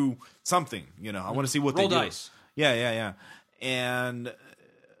do something. I want to see what Roll they do. dice. Yeah. And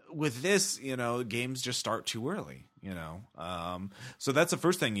with this, games just start too early. So that's the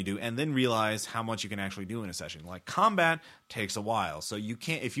first thing you do, and then realize how much you can actually do in a session. Like combat takes a while, so you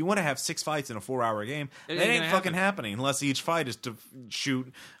can't. If you want to have 6 fights in a 4-hour game, it ain't fucking happening unless each fight is to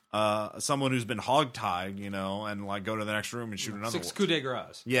shoot. Someone who's been hogtied, and like go to the next room and shoot another 6 coup de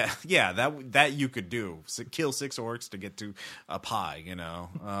grace. Yeah, that you could do. Kill 6 orcs to get to a pie,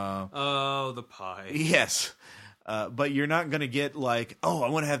 oh, the pie. Yes. But you're not going to get like, oh, I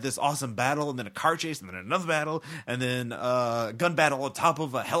want to have this awesome battle, and then a car chase, and then another battle, and then a gun battle on top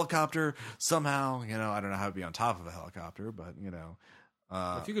of a helicopter somehow. I don't know how to be on top of a helicopter, but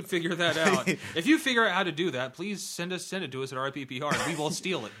If you could figure that out, if you figure out how to do that, please send it to us at RPPR, and we will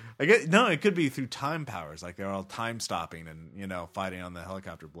steal it. It could be through time powers, like they're all time stopping and fighting on the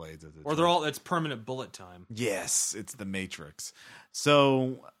helicopter blades. Or it's permanent bullet time. Yes, it's the Matrix.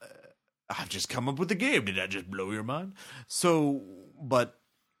 So I've just come up with the game. Did I just blow your mind? So, but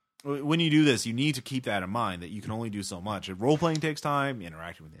when you do this, you need to keep that in mind, that you can only do so much. Role playing takes time.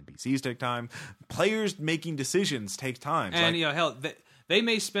 Interacting with NPCs take time. Players making decisions takes time. And hell, they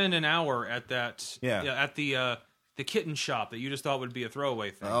may spend an hour at that. At the kitten shop that you just thought would be a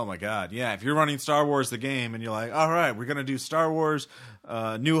throwaway thing. Oh my god, yeah. If you're running Star Wars the game and you're like, all right, we're going to do Star Wars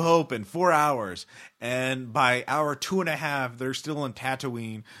New Hope in 4 hours, and by hour 2.5 they're still in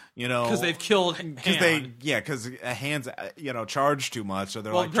Tatooine, because they've killed Han. Because Han's charged too much, so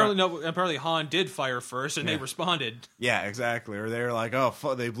they're apparently Han did fire first and they responded. Yeah, exactly. Or they're like,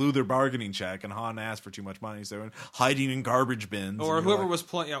 they blew their bargaining check and Han asked for too much money, so they're hiding in garbage bins. Or whoever was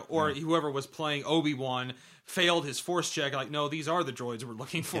playing Obi-Wan failed his force check. Like, no, these are the droids we're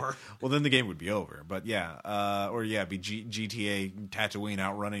looking for. Yeah. Well, then the game would be over. But be GTA Tatooine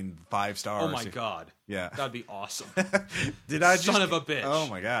outrunning 5 stars. Oh my god, yeah, that'd be awesome. Son of a bitch. Oh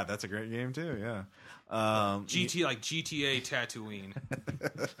my god, that's a great game too. Yeah, GTA Tatooine.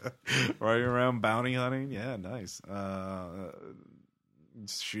 Riding around bounty hunting. Yeah, nice.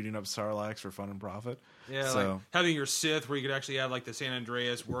 Shooting up Sarlaccs for fun and profit. Yeah, like having your Sith where you could actually have like the San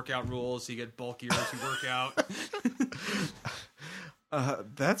Andreas workout rules, so you get bulkier as you work out.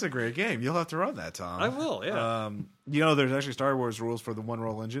 That's a great game. You'll have to run that, Tom. I will, yeah. There's actually Star Wars rules for the one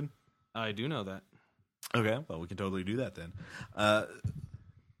roll engine. I do know that. Okay, well, we can totally do that then.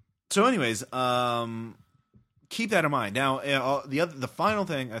 So anyways, keep that in mind. Now, the final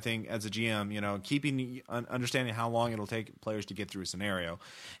thing, I think, as a GM, understanding how long it'll take players to get through a scenario,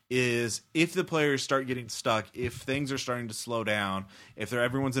 is if the players start getting stuck, if things are starting to slow down, if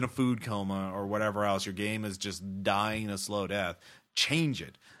everyone's in a food coma or whatever else, your game is just dying a slow death, change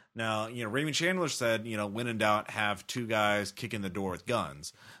it. Now, Raymond Chandler said, when in doubt, have 2 guys kick in the door with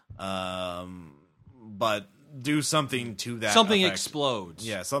guns, but do something to that. Something effect. Explodes.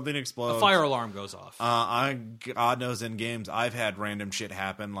 Yeah, something explodes. A fire alarm goes off. God knows in games I've had random shit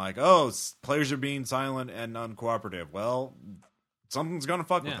happen, like, players are being silent and uncooperative. Well, something's gonna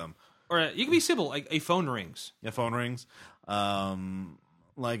fuck with them. Or you can be simple, like a phone rings. Yeah, phone rings.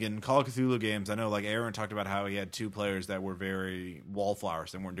 Like in Call of Cthulhu games, I know like Aaron talked about how he had 2 players that were very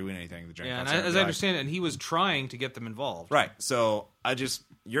wallflowers and weren't doing anything. And as I understand it, and he was trying to get them involved. Right. So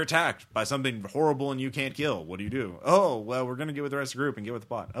you're attacked by something horrible and you can't kill. What do you do? Oh, well, we're going to get with the rest of the group and get with the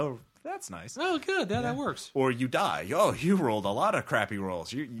bot. Oh, that's nice. Oh, good. That works. Or you die. Oh, you rolled a lot of crappy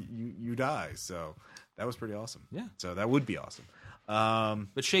rolls. You die. So that was pretty awesome. Yeah. So that would be awesome.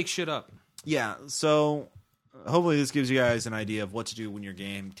 But shake shit up. Yeah. So hopefully this gives you guys an idea of what to do when your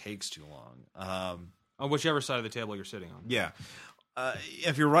game takes too long. On whichever side of the table you're sitting on. Yeah.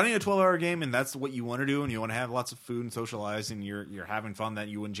 If you're running a 12-hour game and that's what you want to do and you want to have lots of food and socialize and you're having fun, that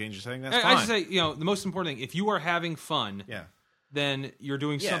you wouldn't change your setting, that's fine. I just say, the most important thing, if you are having fun, then you're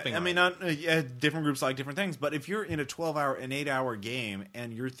doing something. I mean, different groups like different things, but if you're in a 12-hour, an 8-hour game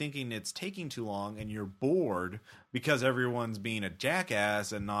and you're thinking it's taking too long and you're bored because everyone's being a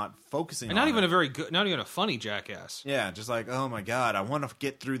jackass and not focusing and on not even a funny jackass. Yeah, just like, oh my god, I want to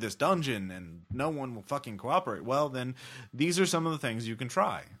get through this dungeon and no one will fucking cooperate. Well, then these are some of the things you can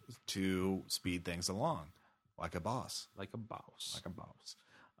try to speed things along, like a boss. Of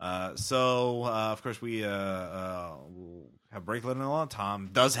course, we will have break letter along. Tom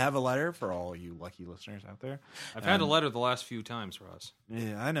does have a letter for all you lucky listeners out there. I've had a letter the last few times, Ross.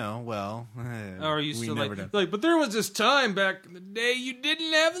 Yeah, I know. Well, are you still but there was this time back in the day you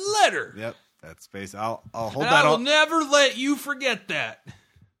didn't have a letter. Yep, that's space. I'll hold and that. I will never let you forget that.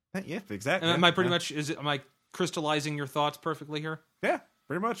 Yeah, exactly. Am I crystallizing your thoughts perfectly here? Yeah,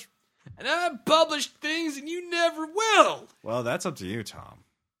 pretty much. And I published things, and you never will. Well, that's up to you, Tom.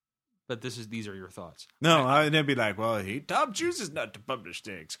 But these are your thoughts. No, I'd be like, well, Tom chooses not to publish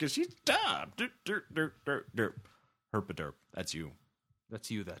things because he's Tom. Herpaderp. That's you.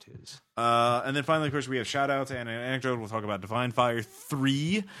 That's you, that is. And then finally, of course, we have shout-outs and an anecdote. We'll talk about Divine Fire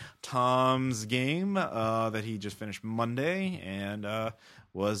 3, Tom's game that he just finished Monday and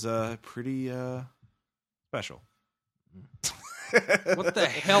was pretty special. What the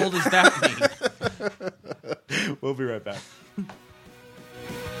hell does that mean? We'll be right back.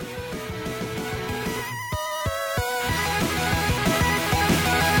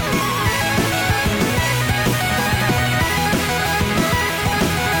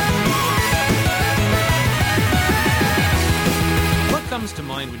 Comes to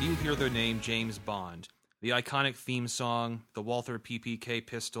mind when you hear the name James Bond? the iconic theme song, the Walther PPK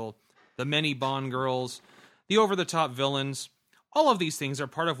pistol, the many Bond girls, the over-the-top villains. All of these things are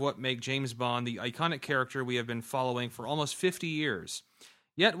part of what make James Bond the iconic character we have been following for almost 50 years.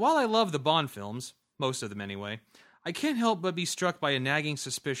 Yet, while I love the Bond films, most of them anyway, I can't help but be struck by a nagging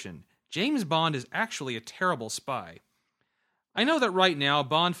suspicion. James Bond is actually a terrible spy. I know that right now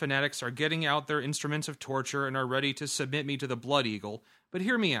Bond fanatics are getting out their instruments of torture and are ready to submit me to the Blood Eagle, but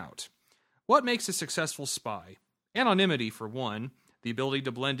hear me out. What makes a successful spy? Anonymity, for one, the ability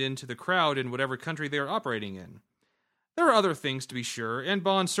to blend into the crowd in whatever country they are operating in. There are other things, to be sure, and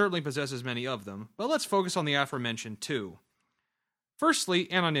Bond certainly possesses many of them, but let's focus on the aforementioned too. Firstly,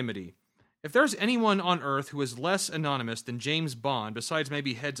 anonymity. If there's anyone on Earth who is less anonymous than James Bond, besides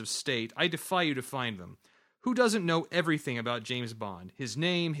maybe heads of state, I defy you to find them. Who doesn't know everything about James Bond? His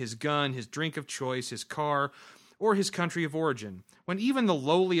name, his gun, his drink of choice, his car, or his country of origin? When even the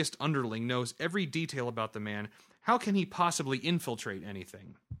lowliest underling knows every detail about the man, how can he possibly infiltrate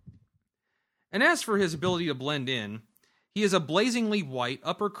anything? And as for his ability to blend in, he is a blazingly white,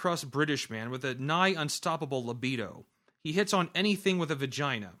 upper-crust British man with a nigh unstoppable libido. He hits on anything with a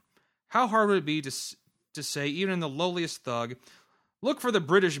vagina. How hard would it be to say, even in the lowliest thug, look for the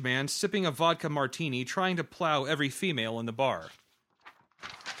British man sipping a vodka martini trying to plow every female in the bar?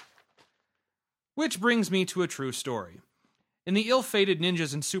 Which brings me to a true story. In the ill-fated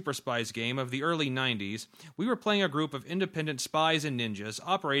Ninjas and Super Spies game of the early 90s, we were playing a group of independent spies and ninjas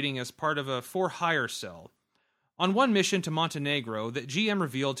operating as part of a for-hire cell. On one mission to Montenegro, the GM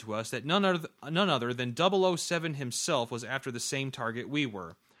revealed to us that none other than 007 himself was after the same target we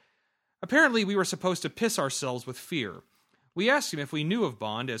were. Apparently, we were supposed to piss ourselves with fear. We asked him if we knew of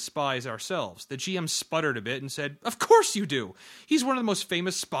Bond as spies ourselves. The GM sputtered a bit and said, "Of course you do! He's one of the most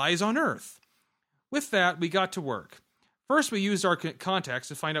famous spies on Earth." With that, we got to work. First, we used our contacts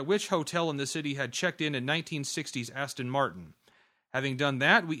to find out which hotel in the city had checked in 1960s Aston Martin. Having done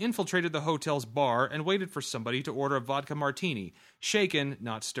that, we infiltrated the hotel's bar and waited for somebody to order a vodka martini, shaken,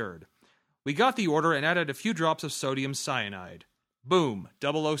 not stirred. We got the order and added a few drops of sodium cyanide. Boom,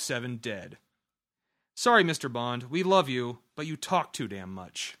 007 dead. Sorry, Mr. Bond, we love you, but you talk too damn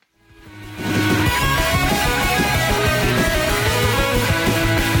much.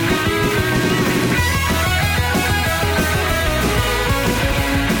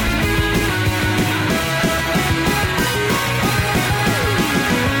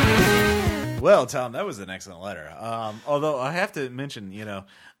 Well, Tom, that was an excellent letter. Although I have to mention,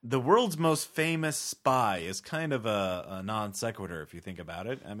 the world's most famous spy is kind of a non sequitur if you think about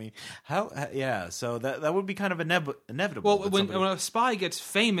it. I mean, so that would be kind of inevitable. Well, when a spy gets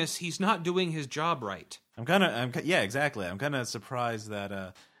famous, he's not doing his job right. Exactly. I'm kind of surprised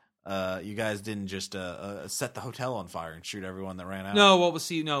that you guys didn't just set the hotel on fire and shoot everyone that ran out.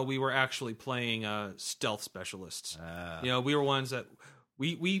 No, we were actually playing stealth specialists. We were ones that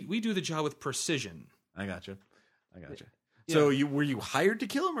we do the job with precision. I gotcha. Yeah. So were you hired to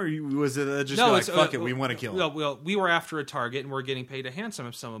kill him, or was it just fuck it, we want to kill him? Well, we were after a target, and we're getting paid a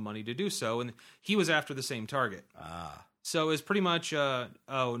handsome sum of money to do so, and he was after the same target. So it's pretty much, we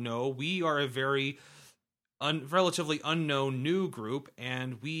are a very relatively unknown new group,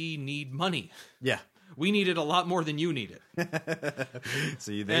 and we need money. Yeah. We needed a lot more than you needed.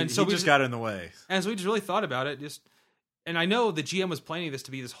 So he just got in the way. And so we just really thought about it, and I know the GM was planning this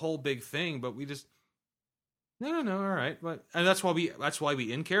to be this whole big thing, but we just no, all right. And that's why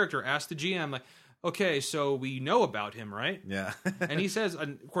we in character asked the GM, like, okay, so we know about him, right? Yeah. And he says,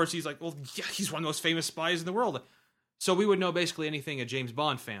 and of course he's like, well, yeah, he's one of the most famous spies in the world. So we would know basically anything a James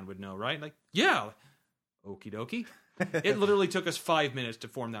Bond fan would know, right? Like, yeah. Okie dokie. It literally took us 5 minutes to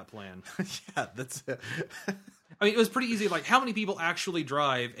form that plan. Yeah, that's I mean, it was pretty easy. Like, how many people actually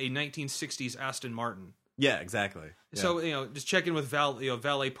drive a 1960s Aston Martin? Yeah, exactly. Yeah. So, just check in with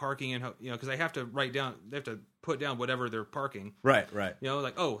valet parking and, because they have to put down whatever they're parking. Right. Like,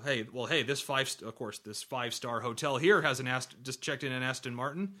 this 5-star hotel here has just checked in an Aston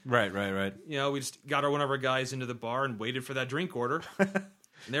Martin. Right. We just got one of our guys into the bar and waited for that drink order. And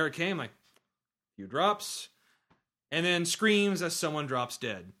there it came, like, a few drops, and then screams as someone drops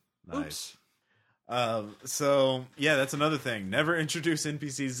dead. Nice. Oops. So yeah, that's another thing. Never introduce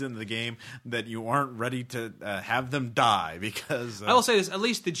NPCs in the game that you aren't ready to have them die, because I will say this: at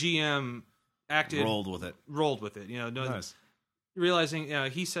least the GM rolled with it. Nice.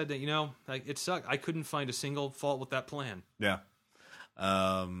 Realizing, he said that like it sucked. I couldn't find a single fault with that plan. Yeah.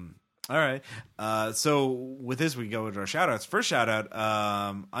 All right. So with this, we go into our shout outs. First shout out,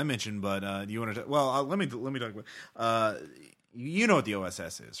 I mentioned, but do you want to? Well, let me talk about. you know what the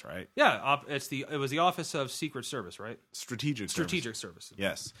OSS is, right? Yeah, it was the Office of Secret Service, right? Strategic Service.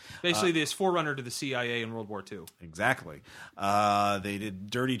 Yes. Basically, this forerunner to the CIA in World War II. Exactly. They did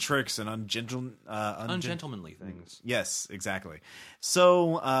dirty tricks and ungentlemanly things. Yes, exactly.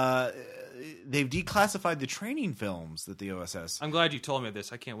 So they've declassified the training films that the OSS. I'm glad you told me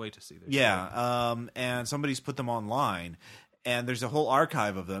this. I can't wait to see this. Yeah, and somebody's put them online. And there's a whole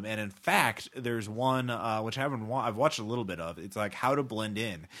archive of them, and in fact, there's one which I've watched a little bit of. It's like how to blend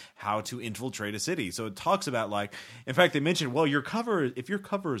in, how to infiltrate a city. So it talks about like, in fact, they mentioned, well, if your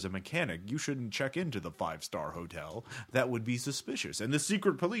cover is a mechanic, you shouldn't check into the 5-star hotel. That would be suspicious. And the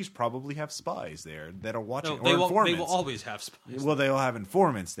secret police probably have spies there that are watching. No, they will always have spies. Well, they'll have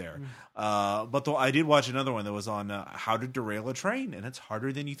informants there. But I did watch another one that was on how to derail a train, and it's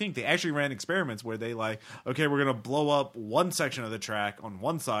harder than you think. They actually ran experiments where they like, okay, we're gonna blow up one section of the track on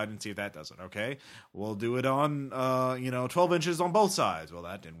one side and see if that does it. Okay, we'll do it on 12 inches on both sides. Well,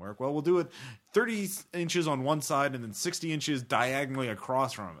 that didn't work. Well, we'll do it 30 inches on one side and then 60 inches diagonally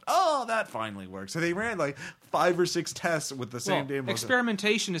across from it. Oh, that finally worked. So they ran like 5 or 6 tests with the same damn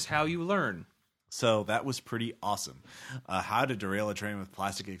experimentation is how you learn. So that was pretty awesome. How to derail a train with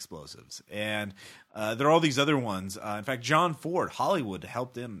plastic explosives. And there are all these other ones. In fact, John Ford, Hollywood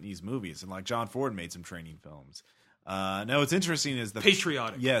helped in these movies. And like John Ford made some training films. Now, what's interesting is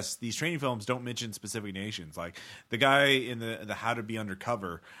patriotic. Yes, these training films don't mention specific nations. Like the guy in the How to Be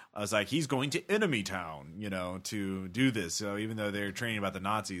Undercover was like, he's going to enemy town, to do this. So even though they're training about the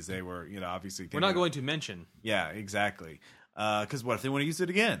Nazis, they were, obviously. We're not going to mention. Yeah, exactly. Because what if they want to use it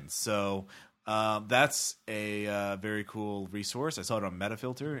again? So that's a very cool resource. I saw it on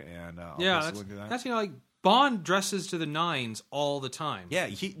Metafilter, and that's like Bond dresses to the nines all the time. Yeah,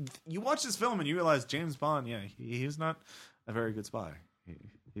 you watch this film and you realize James Bond. Yeah, he's not a very good spy.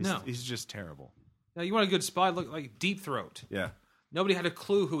 He's just terrible. Now you want a good spy? Look like Deep Throat. Yeah, nobody had a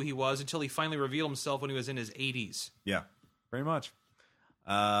clue who he was until he finally revealed himself when he was in his 80s. Yeah, very much.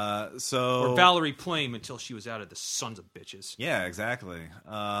 Or Valerie Plame until she was out of the sons of bitches. Yeah, exactly.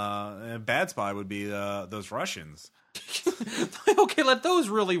 A bad spy would be those Russians. Okay, those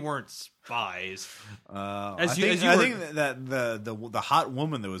really weren't spies. I think that the hot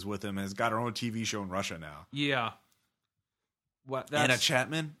woman that was with him has got her own TV show in Russia now. Yeah. Anna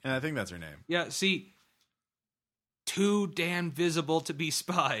Chapman, and I think that's her name. Yeah. See, too damn visible to be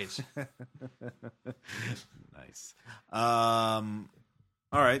spies. Nice.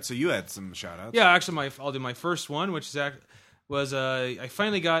 All right, so you had some shout-outs. Yeah, actually, I'll do my first one, which was I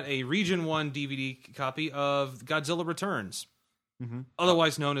finally got a Region 1 DVD copy of Godzilla Returns,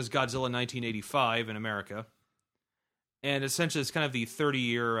 otherwise known as Godzilla 1985 in America. And essentially, it's kind of the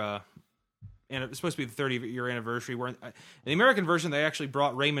 30-year, and it's supposed to be the 30-year anniversary. Where in the American version, they actually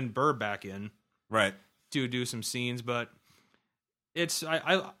brought Raymond Burr back in, right, to do some scenes. But it's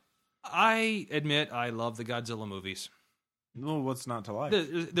I admit I love the Godzilla movies. Well, what's not to like? This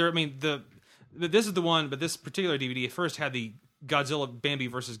is the one, but this particular DVD first had the Godzilla Bambi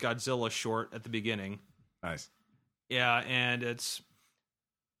versus Godzilla short at the beginning. Nice. Yeah, and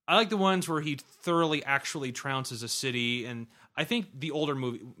I like the ones where he thoroughly actually trounces a city, and I think the older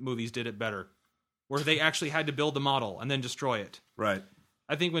movies did it better, where they actually had to build the model and then destroy it. Right.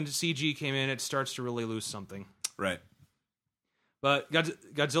 I think when CG came in, it starts to really lose something. Right. But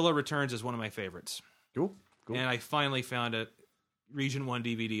Godzilla Returns is one of my favorites. Cool. And I finally found a Region 1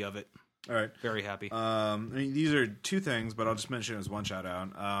 DVD of it. All right. Very happy. These are two things, but I'll just mention as one shout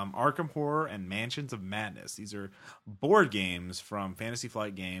out. Arkham Horror and Mansions of Madness. These are board games from Fantasy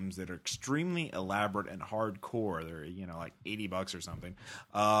Flight Games that are extremely elaborate and hardcore. They're, like $80 or something.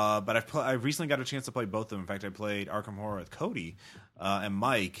 But I've recently got a chance to play both of them. In fact, I played Arkham Horror with Cody and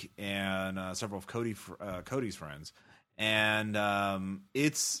Mike and several of Cody's friends. And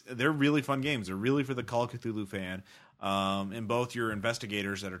they're really fun games. They're really for the Call of Cthulhu fan. And both you're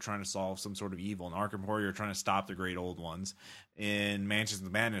investigators that are trying to solve some sort of evil. In Arkham Horror, you're trying to stop the great old ones. In Mansions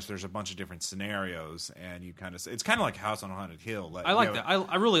of Madness, there's a bunch of different scenarios, and it's kind of like House on a Haunted Hill. I like that.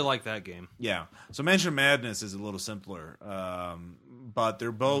 I really like that game. Yeah. So Mansion of Madness is a little simpler, but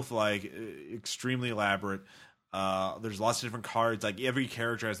they're both like extremely elaborate. There's lots of different cards. Like every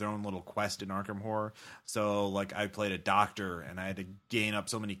character has their own little quest in Arkham Horror. So like I played a doctor and I had to gain up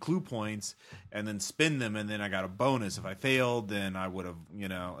so many clue points and then spin them, and then I got a bonus. If I failed, then I would have,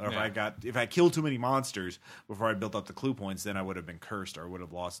 or if I killed too many monsters before I built up the clue points, then I would have been cursed or would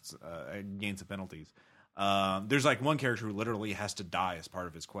have lost gained some penalties. There's like one character who literally has to die as part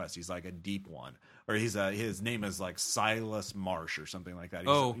of his quest. He's like a deep one, or his name is like Silas Marsh or something like that.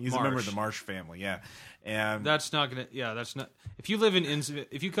 He's a member of the Marsh family. Yeah, and that's not gonna. Yeah, that's not. If you live in Innsmouth,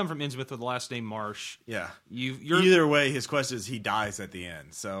 if you come from Innsmouth with the last name Marsh, yeah, you're either way. His quest is he dies at the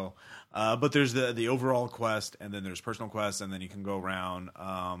end. So, but there's the overall quest, and then there's personal quests, and then you can go around.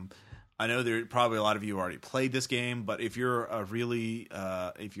 I know there probably a lot of you already played this game, but if you're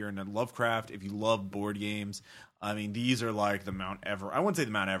if you're into Lovecraft, if you love board games, I mean, these are like the Mount Everest. I wouldn't say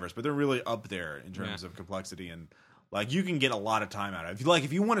the Mount Everest, but they're really up there in terms of complexity, and like you can get a lot of time out of it.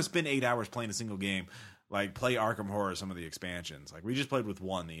 If you want to spend 8 hours playing a single game, like play Arkham Horror, some of the expansions. Like we just played with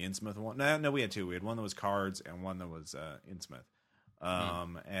one, the Innsmouth one. No, we had two. We had one that was cards and one that was Innsmouth,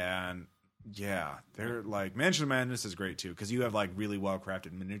 and. Yeah, they're like Mansion of Madness is great too because you have like really well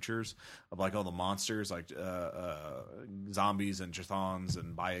crafted miniatures of like all the monsters like zombies and chthons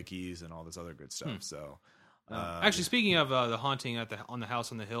and Bayekis and all this other good stuff. So, actually, speaking of the haunting on the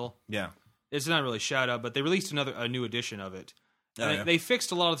house on the hill, yeah, it's not really shout out, but they released a new edition of it. They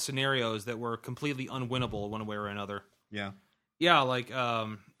fixed a lot of the scenarios that were completely unwinnable one way or another. Yeah, like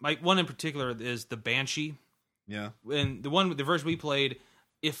one in particular is the Banshee. Yeah, and the version we played,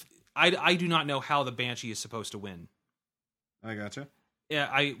 if I do not know how the Banshee is supposed to win. I gotcha.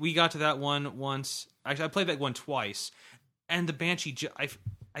 Yeah, we got to that one once. Actually, I played that one twice, and the Banshee,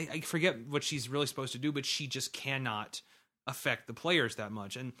 I forget what she's really supposed to do, but she just cannot affect the players that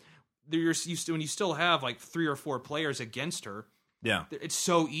much. And when you still have like 3 or 4 players against her, yeah, it's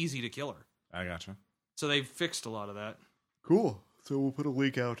so easy to kill her. I gotcha. So they fixed a lot of that. Cool. So we'll put a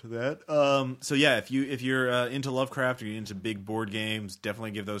link out to that. So yeah, if you're into Lovecraft or you're into big board games, definitely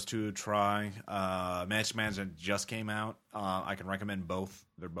give those two a try. Mansion Management just came out. I can recommend both.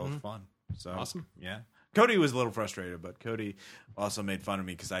 They're both fun. So awesome. Yeah. Cody was a little frustrated, but Cody also made fun of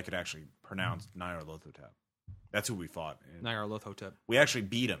me because I could actually pronounce Nyarlathotep. That's who we fought. Nyarlathotep. We actually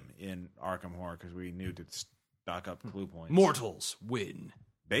beat him in Arkham Horror because we knew to stock up clue points. Mortals win.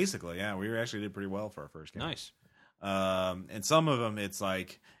 Basically, yeah, we actually did pretty well for our first game. Nice. And some of them, it's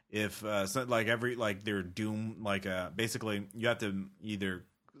like if they're Doom, basically you have to either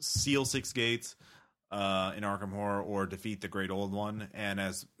seal 6 gates in Arkham Horror or defeat the Great Old One. And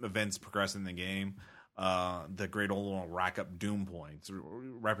as events progress in the game, the Great Old One will rack up Doom points,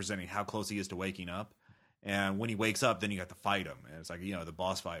 representing how close he is to waking up. And when he wakes up, then you have to fight him. And it's like, the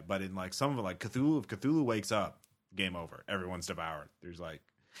boss fight. But in like some of it, like Cthulhu, if Cthulhu wakes up, game over. Everyone's devoured. There's like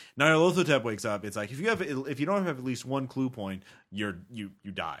Nyarlathotep wakes up. It's like if you don't have at least one clue point, you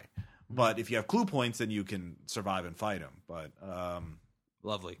die. But if you have clue points, then you can survive and fight him. But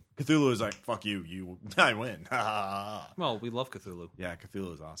lovely. Cthulhu is like, fuck you, I win. Well, we love Cthulhu. Yeah,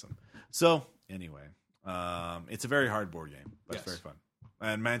 Cthulhu is awesome. So anyway, it's a very hard board game, but it's very fun.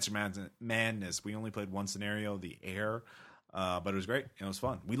 And Mansion Madness, we only played one scenario, the air, but it was great and it was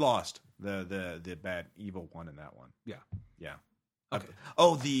fun. We lost the bad evil one in that one. Yeah. Okay.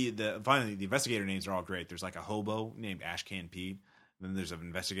 Finally, the investigator names are all great. There's like a hobo named Ashcan Pete. Then there's an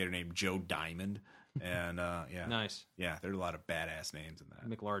investigator named Joe Diamond. And yeah. Nice. Yeah, there are a lot of badass names in that.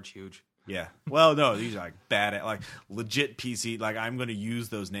 McLarge Huge. Yeah. Well, no, these are like bad, like legit PC. Like I'm going to use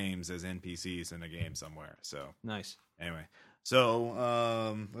those names as NPCs in a game somewhere. So nice. Anyway,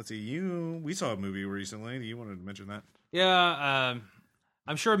 so let's see. We saw a movie recently. You wanted to mention that? Yeah.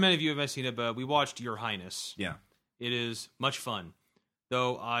 I'm sure many of you have seen it, but we watched Your Highness. Yeah. It is much fun.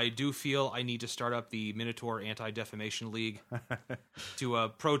 Though I do feel I need to start up the Minotaur Anti-Defamation League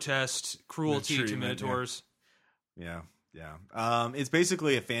to protest cruelty to Minotaurs. Yeah. It's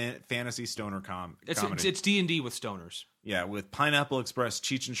basically a fantasy stoner comedy. It's D&D with stoners. Yeah, with Pineapple Express,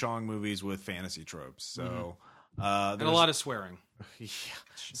 Cheech and Chong movies with fantasy tropes. So, and a lot of swearing. Yeah,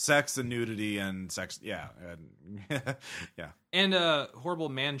 sex and nudity and sex. Yeah, yeah. And horrible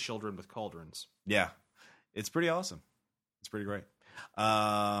man children with cauldrons. Yeah, it's pretty awesome. It's pretty great.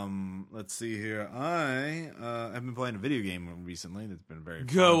 Let's see here. I have been playing a video game recently that's been very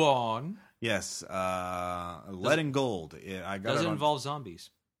fun. Go on. Yes, Letting Gold. Does it involve zombies?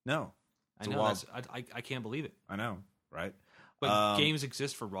 No. I know. I can't believe it. I know, right? But games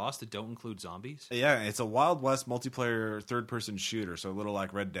exist for Ross that don't include zombies? Yeah, it's a Wild West multiplayer third-person shooter, so a little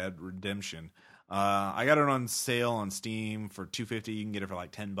like Red Dead Redemption. I got it on sale on Steam for $2.50. You can get it for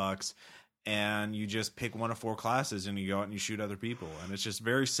like $10. And you just pick one of 4 classes and you go out and you shoot other people. And it's just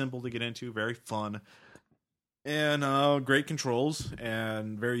very simple to get into, very fun, and great controls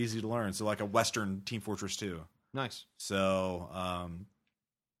and very easy to learn. So like a Western Team Fortress 2. Nice. So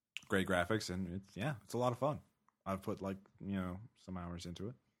great graphics and it's a lot of fun. I've put some hours into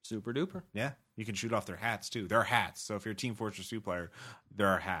it. Super duper. Yeah, you can shoot off their hats too. There are hats, so if you're a Team Fortress 2 player, there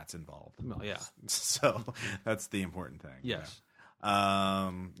are hats involved. Well, yeah. So that's the important thing. Yes. Yeah.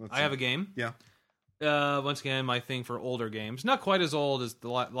 I have a game. Yeah. Once again, my thing for older games. Not quite as old as the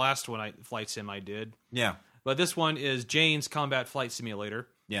last one, Flight Sim I did. Yeah. But this one is Jane's Combat Flight Simulator.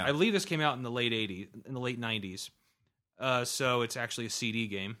 Yeah. I believe this came out in the late 90s. So it's actually a CD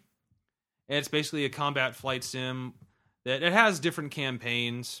game. And it's basically a combat flight sim that it has different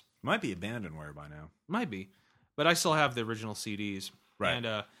campaigns. Might be abandonware by now. Might be. But I still have the original CDs. Right.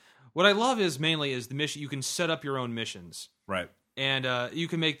 And what I love is mainly is the mission. You can set up your own missions. Right. And you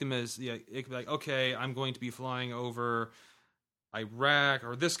can make them as, it could be like, okay, I'm going to be flying over Iraq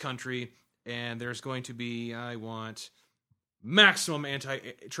or this country, and there's going to be, I want maximum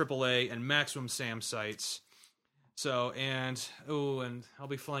anti-AAA and maximum SAM sites. So, and I'll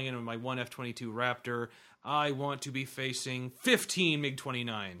be flying in with my one F-22 Raptor. I want to be facing 15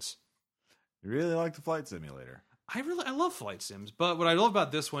 MiG-29s. You really like the flight simulator. I love flight sims, but what I love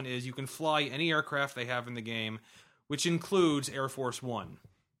about this one is you can fly any aircraft they have in the game, which includes Air Force One.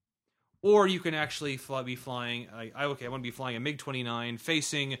 Or you can actually be flying, I want to be flying a MiG-29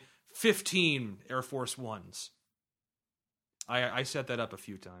 facing 15 Air Force Ones. I set that up a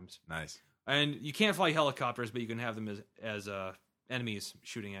few times. Nice. And you can't fly helicopters, but you can have them as enemies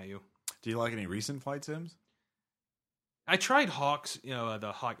shooting at you. Do you like any recent flight sims? I tried Hawks,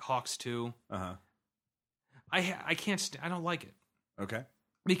 the Hawks 2. Uh-huh. I can't, I don't like it. Okay.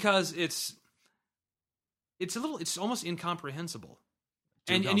 Because it's almost incomprehensible.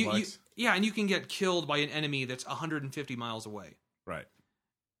 And you can get killed by an enemy that's 150 miles away. Right.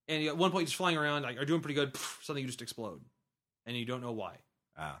 And at one point, you're just flying around, like, are doing pretty good. Suddenly, you just explode, and you don't know why.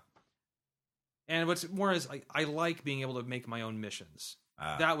 And what's more is, I like being able to make my own missions.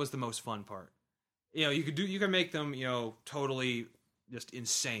 That was the most fun part. You can make them, totally just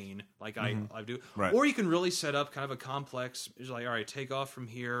insane, like I do. Right. Or you can really set up kind of a complex. It's like, all right, take off from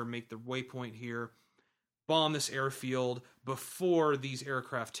here, make the waypoint here, bomb this airfield before these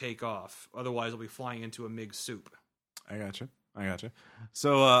aircraft take off. Otherwise, I'll be flying into a MiG soup. I gotcha.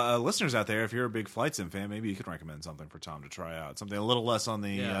 So, listeners out there, if you're a big flight sim fan, maybe you could recommend something for Tom to try out. Something a little less on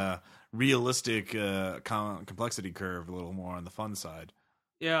the realistic complexity curve, a little more on the fun side.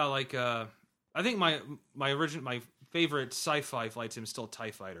 Yeah, like I think my favorite sci-fi flight sim is still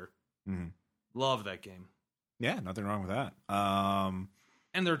TIE Fighter. Mm-hmm. Love that game. Yeah, nothing wrong with that.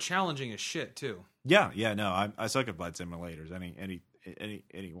 And they're challenging as shit too. Yeah. No, I suck at flight simulators.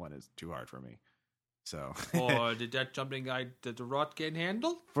 Any one is too hard for me. So. Or did that jumping guy, did the rot get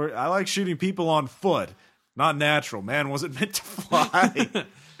handled? I like shooting people on foot. Not natural. Man wasn't meant to fly.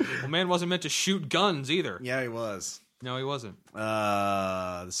 Well, man wasn't meant to shoot guns either. Yeah, he was. No, he wasn't.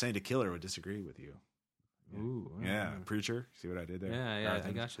 The Saint of Killer would disagree with you. Ooh. Yeah. Preacher. See what I did there? Yeah,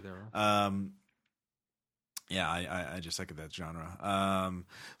 I got you there. Yeah, I just suck at that genre.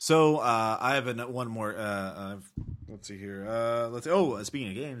 So I have one more. Let's see here. Speaking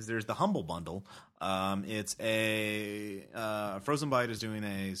of games, there's the Humble Bundle. It's a Frozen Byte is doing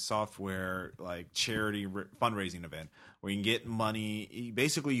a software like charity fundraising event where you can get money.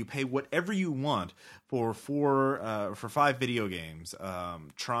 Basically, you pay whatever you want for 5 video games.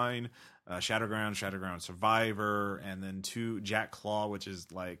 Trine, Shadowground Survivor, and then 2 Jack Claw, which is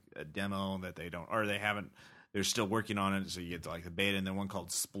like a demo that they haven't. They're still working on it, so you get to like the beta, and then one called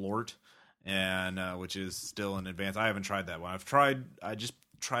Splort, and which is still in advance. I haven't tried that one. I just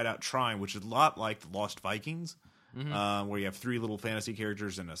tried out Trine, which is a lot like the Lost Vikings, where you have 3 little fantasy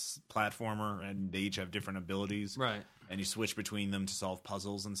characters and a platformer, and they each have different abilities, right? And you switch between them to solve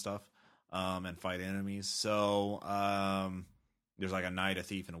puzzles and stuff, and fight enemies. So there's like a knight, a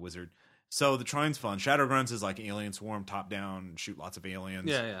thief, and a wizard. So the Trine's fun. Shadowgrunts is like Alien Swarm, top down, shoot lots of aliens.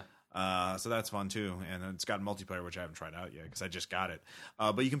 Yeah. So that's fun too, and it's got multiplayer, which I haven't tried out yet because I just got it.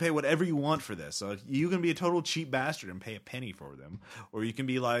 But you can pay whatever you want for this. So you can be a total cheap bastard and pay a penny for them, or you can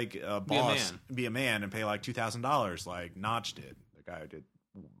be like a boss, be a man and pay like $2,000, like Notch did, the guy who did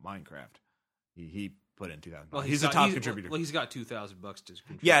Minecraft. He put in $2,000. Well, he's a top contributor. Well, he's got $2,000 to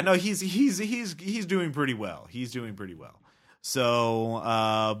contribute. Yeah, no, he's doing pretty well. So,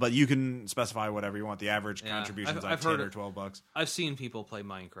 but you can specify whatever you want. The average contribution is like $10 or $12. I've seen people play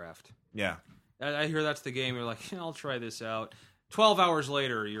Minecraft. Yeah, I hear that's the game. You're like, I'll try this out. 12 hours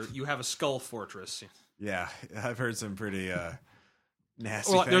later, you have a skull fortress. Yeah, I've heard some pretty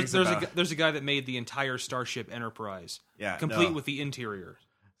nasty things. There's a guy that made the entire Starship Enterprise, complete with the interior.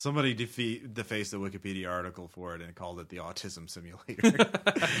 Somebody defaced the Wikipedia article for it and called it the Autism Simulator,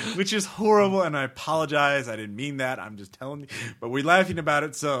 which is horrible. And I apologize. I didn't mean that. I'm just telling you. But we're laughing about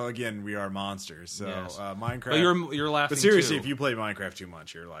it. So again, we are monsters. So Yes. Minecraft. But you're laughing. But seriously, too. if you play Minecraft too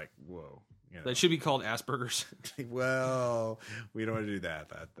much, you're like, whoa. You know. That should be called Asperger's. Well, we don't want to do that.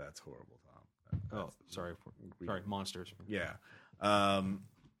 That's horrible, Tom. Sorry, monsters. Yeah.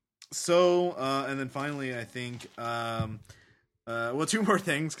 So and then finally, I think. Well, two more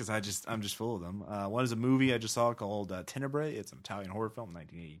things because I'm just full of them. One is a movie I just saw called Tenebrae. It's an Italian horror film,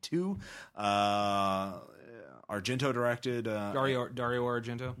 1982. Argento directed. Dario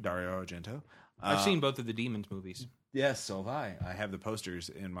Argento. Dario Argento. I've seen both of the Demons movies, Yes, so have I. I have the posters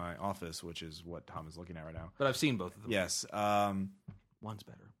in my office, which is what Tom is looking at right now. but I've seen both of them. Yes. One's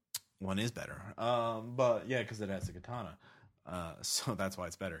better. One is better. But yeah, because it has the katana. So that's why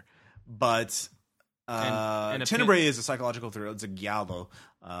it's better. But And a Tenebrae is a psychological thriller. It's a giallo,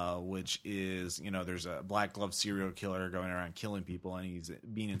 which is, there's a black glove serial killer going around killing people, and he's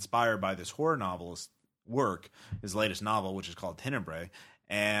being inspired by this horror novelist work, his latest novel, which is called Tenebrae.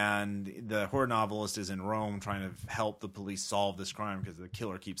 And the horror novelist is in Rome trying to help the police solve this crime because the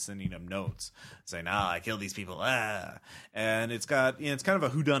killer keeps sending him notes saying, I killed these people. And it's got, it's kind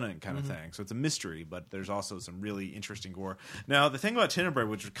of a whodunit kind of thing. So it's a mystery, but there's also some really interesting gore. Now, the thing about Tenebrae,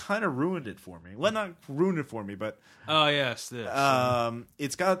 which kind of ruined it for me, well, not ruined it for me, but Oh, yes. This.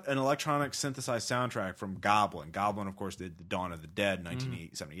 it's got an electronic synthesized soundtrack from Goblin. Goblin, of course, did The Dawn of the Dead,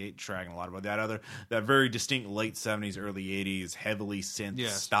 1978, tracking a lot about that very distinct late 70s, early 80s, heavily synth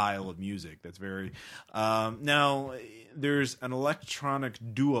style of music. That's very now there's an electronic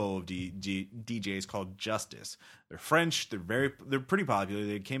duo of DJs called Justice. They're French. They're pretty popular.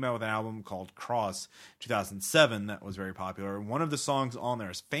 They came out with an album called Cross 2007 that was very popular. And one of the songs on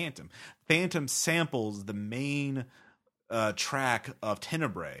there is Phantom. Phantom samples the main track of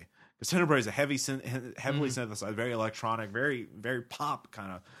Tenebrae. Because Tenebrae is a heavily synthesized, very electronic, very, very pop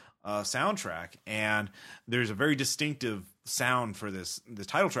kind of soundtrack, and there's a very distinctive sound for this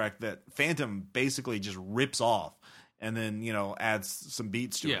title track that Phantom basically just rips off and then adds some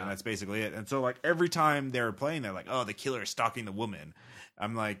beats to it, and that's basically it. And so like every time they're playing, they're like, oh, the killer is stalking the woman.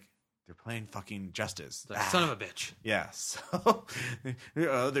 I'm like, they're playing fucking Justice. Son of a bitch. Yeah, so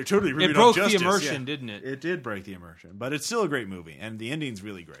they're totally ripping It broke off the Justice. immersion, didn't it? It did break the immersion, but it's still a great movie, and the ending's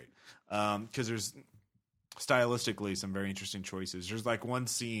really great because there's stylistically some very interesting choices. There's like one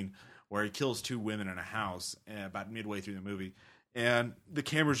scene where he kills two women in a house about midway through the movie, and the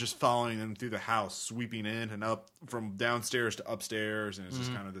camera's just following them through the house, sweeping in and up from downstairs to upstairs, and it's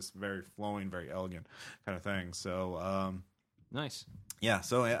just kind of this very flowing, very elegant kind of thing. So Nice. yeah,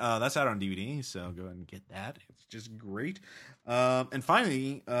 so that's out on DVD, so go ahead and get that. It's just great. And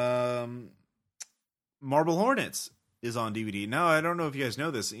finally, Marble Hornets is on DVD. Now, I don't know if you guys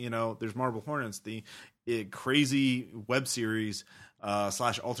know this. There's Marble Hornets, the crazy web series /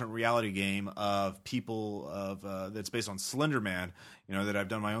 alternate reality game of people that's based on Slender Man. That I've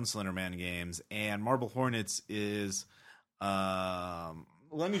done my own Slender Man games, and Marble Hornets is. Let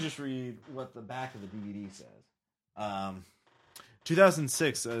me just read what the back of the DVD says.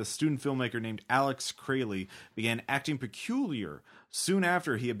 2006, a student filmmaker named Alex Crayley began acting peculiar soon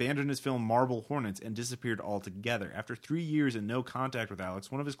after he abandoned his film Marble Hornets and disappeared altogether. After 3 years and no contact with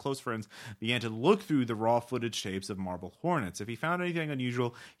Alex, one of his close friends began to look through the raw footage tapes of Marble Hornets. If he found anything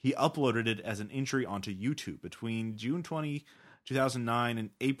unusual, he uploaded it as an entry onto YouTube. Between June 20, 2009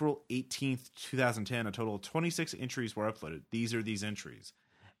 and April 18th, 2010, a total of 26 entries were uploaded. These are these entries.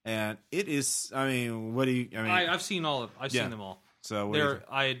 And it is, I've seen I've seen them all. So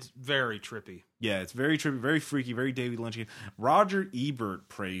it's very trippy. Yeah, it's very trippy, very freaky, very David Lynchian. Roger Ebert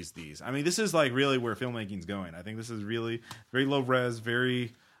praised these. This is like really where filmmaking's going. I think this is really very low res,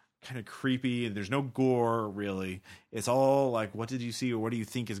 very kind of creepy. There's no gore really. It's all like, what did you see or what do you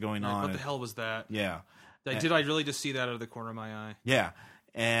think is going on? What the hell was that? Yeah. Did I really just see that out of the corner of my eye? Yeah,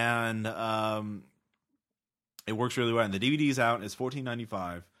 and it works really well. And the DVD's out. It's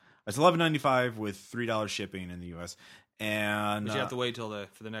 $14.95. It's $11.95 with $3 shipping in the U.S. And Did you have to wait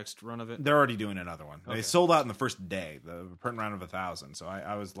for the next run of it? They're already doing another one. Okay. They sold out in the first day, the print round of 1,000. So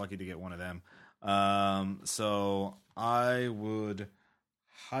I was lucky to get one of them. So I would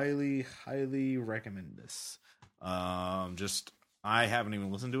highly, highly recommend this. I haven't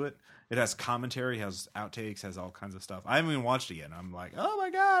even listened to it. It has commentary, has outtakes, has all kinds of stuff. I haven't even watched it yet. And I'm like, oh my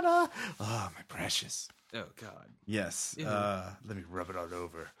God, my precious. Oh God. Yes. Let me rub it all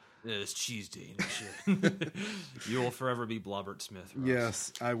over. It's cheese day and shit. You will forever be Blobbert Smith, Ross.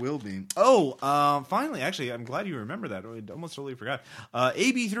 Yes, I will be. Oh, finally, actually, I'm glad you remember that. I almost totally forgot.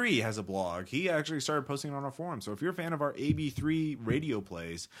 AB3 has a blog. He actually started posting on our forums. So if you're a fan of our AB3 radio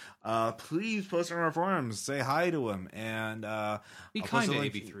plays, please post on our forums. Say hi to him. And be kind to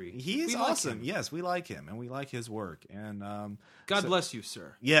AB3. He is awesome. Yes, we like him, and we like his work. And God bless you,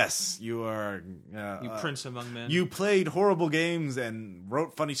 sir. Yes, you are. You prince among men. You played horrible games and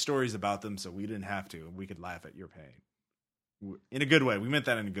wrote funny stories about them, so we didn't have to. We could laugh at your pain in a good way. We meant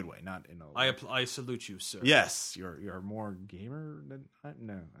that in a good way, not in a. I salute you, sir. Yes, you're more gamer than I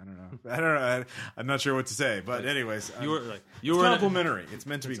don't know. I'm not sure what to say, but anyways, you were complimentary. It's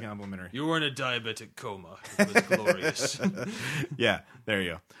meant to be complimentary. You were in a diabetic coma. It was glorious. Yeah, there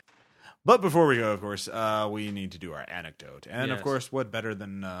you go. But before we go, of course, we need to do our anecdote. And, of course, what better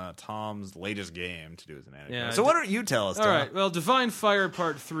than Tom's latest game to do as an anecdote? Yeah, so why don't you tell us, Tom? All right. Well, Divine Fire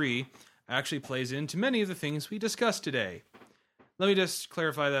Part 3 actually plays into many of the things we discussed today. Let me just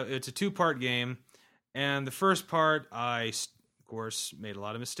clarify that it's a 2-part game. And the first part, I, of course, made a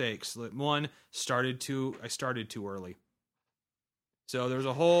lot of mistakes. One, I started too early. So there's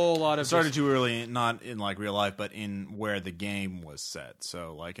a whole lot of... Started too early, not in like real life, but in where the game was set.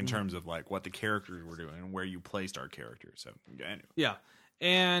 So like in terms of like what the characters were doing and where you placed our characters. So anyway. Yeah.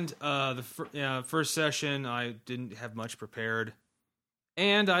 And the first session, I didn't have much prepared.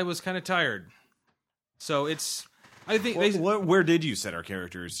 And I was kind of tired. So it's... I think where did you set our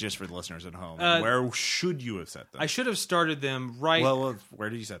characters, just for the listeners at home? Where should you have set them? I should have started them right... Well, where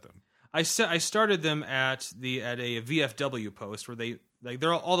did you set them? I started them at a VFW post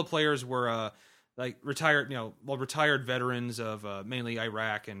where all the players were retired veterans of mainly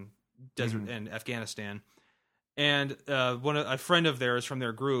Iraq and desert and Afghanistan, and a friend of theirs from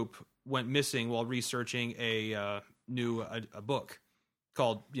their group went missing while researching a book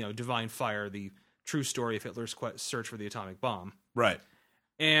called Divine Fire: The True Story of Hitler's Search for the Atomic Bomb. Right,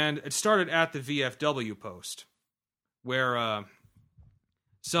 and it started at the VFW post where.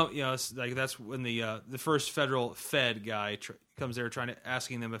 So that's when the first federal Fed guy comes there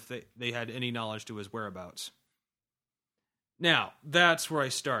asking them if they had any knowledge to his whereabouts. Now that's where I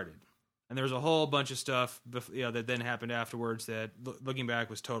started, and there was a whole bunch of stuff that then happened afterwards that, looking back,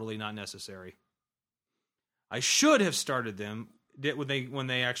 was totally not necessary. I should have started them when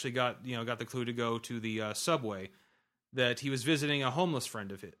they actually got the clue to go to the subway, that he was visiting a homeless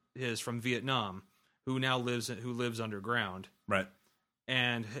friend of his from Vietnam who lives underground. Right.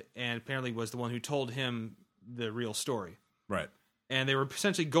 And apparently was the one who told him the real story. Right. And they were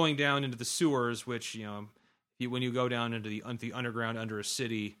essentially going down into the sewers, which, when you go down into the underground under a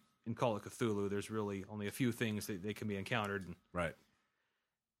city in Call of Cthulhu, there's really only a few things that they can be encountered. Right.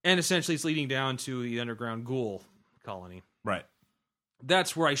 And essentially it's leading down to the underground ghoul colony. Right.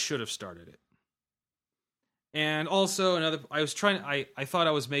 That's where I should have started it. And also I thought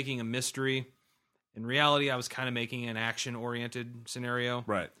I was making a mystery. In reality, I was kind of making an action-oriented scenario,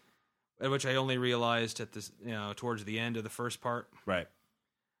 right? Which I only realized at this, towards the end of the first part, right?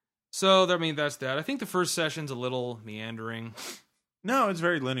 So, that's that. I think the first session's a little meandering. No, it's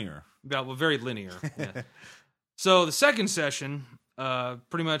very linear. Very linear. Yeah. So the second session,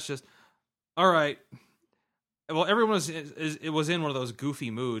 pretty much just, all right. Well, everyone was in one of those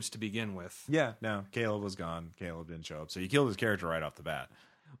goofy moods to begin with. Yeah, no, Caleb was gone. Caleb didn't show up, so you killed his character right off the bat.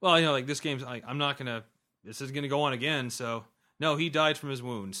 Well, this game's I'm not gonna. This is gonna go on again. So no, he died from his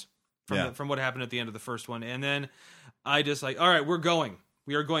wounds from what happened at the end of the first one, and then I just all right, we're going.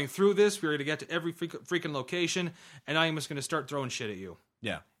 We are going through this. We're going to get to every freaking location, and I am just going to start throwing shit at you.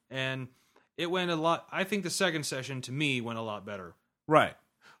 Yeah, and it went a lot. I think the second session to me went a lot better. Right.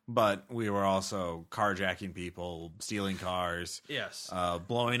 But we were also carjacking people, stealing cars, yes,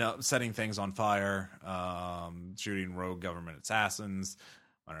 blowing up, setting things on fire, shooting rogue government assassins.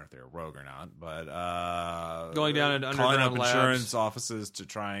 I don't know if they're rogue or not, but going down into calling underground up labs. Insurance offices to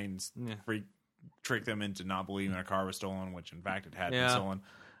try and trick them into not believing a car was stolen, which in fact it had been stolen.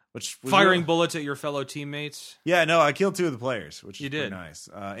 Which was firing bullets at your fellow teammates. Yeah, no, I killed 2 of the players, which is pretty nice.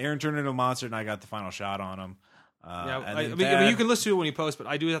 Aaron turned into a monster, and I got the final shot on him. I mean, you can listen to it when you post, but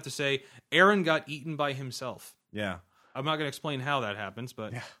I do have to say, Aaron got eaten by himself. Yeah, I'm not going to explain how that happens,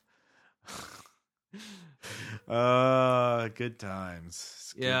 but good times.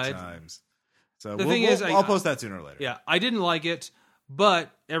 Good times. So the thing is, I'll post that sooner or later. Yeah, I didn't like it, but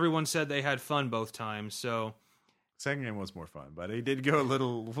everyone said they had fun both times. So second game was more fun, but it did go a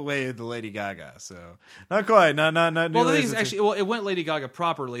little way with the Lady Gaga, so not quite. Not. Well, the thing is, actually, it went Lady Gaga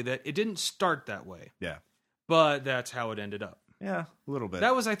properly. That it didn't start that way. Yeah, but that's how it ended up. Yeah, a little bit.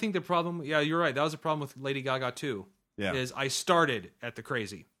 That was, I think, the problem. Yeah, you're right. That was a problem with Lady Gaga too. Yeah. is I started at the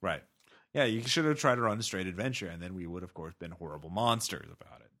crazy. Right. Yeah, you should have tried to run a straight adventure, and then we would, of course, been horrible monsters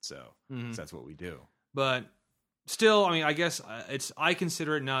about it. So 'cause that's what we do. But still, I mean, I guess I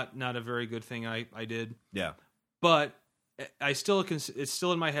consider it not a very good thing I did. Yeah. But I still it's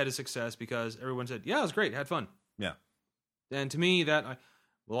still in my head a success because everyone said, "Yeah, it was great, had fun." Yeah. And to me,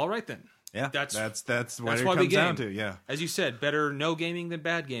 well, all right then. Yeah, that's what it why we comes down game. to. Yeah, as you said, better no gaming than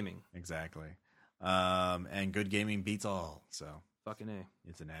bad gaming. Exactly. And good gaming beats all. So fucking A.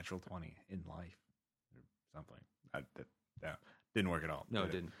 It's a natural 20 in life, or something. That didn't work at all. No,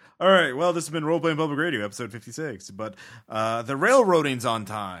 it didn't. All right. Well, this has been Roleplaying Public Radio, episode 56. But the railroading's on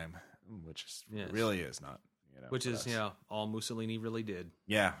time, which really is not. Which is all Mussolini really did.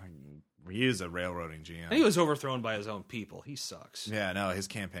 Yeah. He is a railroading GM. And he was overthrown by his own people. He sucks. Yeah, no, his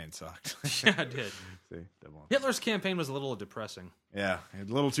campaign sucked. Yeah, it did. See, Hitler's campaign was a little depressing. Yeah, a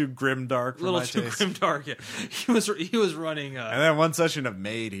little too grim dark for my taste. A little too grim dark, yeah. He was running... and then one session of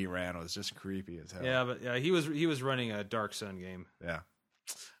Maid he ran was just creepy as hell. Yeah, but he was running a Dark Sun game. Yeah,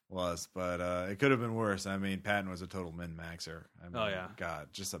 but it could have been worse. I mean, Patton was a total min-maxer. I mean, God,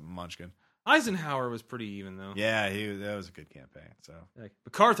 just a munchkin. Eisenhower was pretty even, though. Yeah, that was a good campaign. So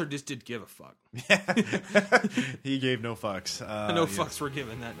MacArthur just did give a fuck. Yeah, he gave no fucks. No fucks were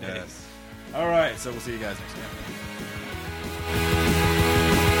given that day. Yes. All right, so we'll see you guys next time.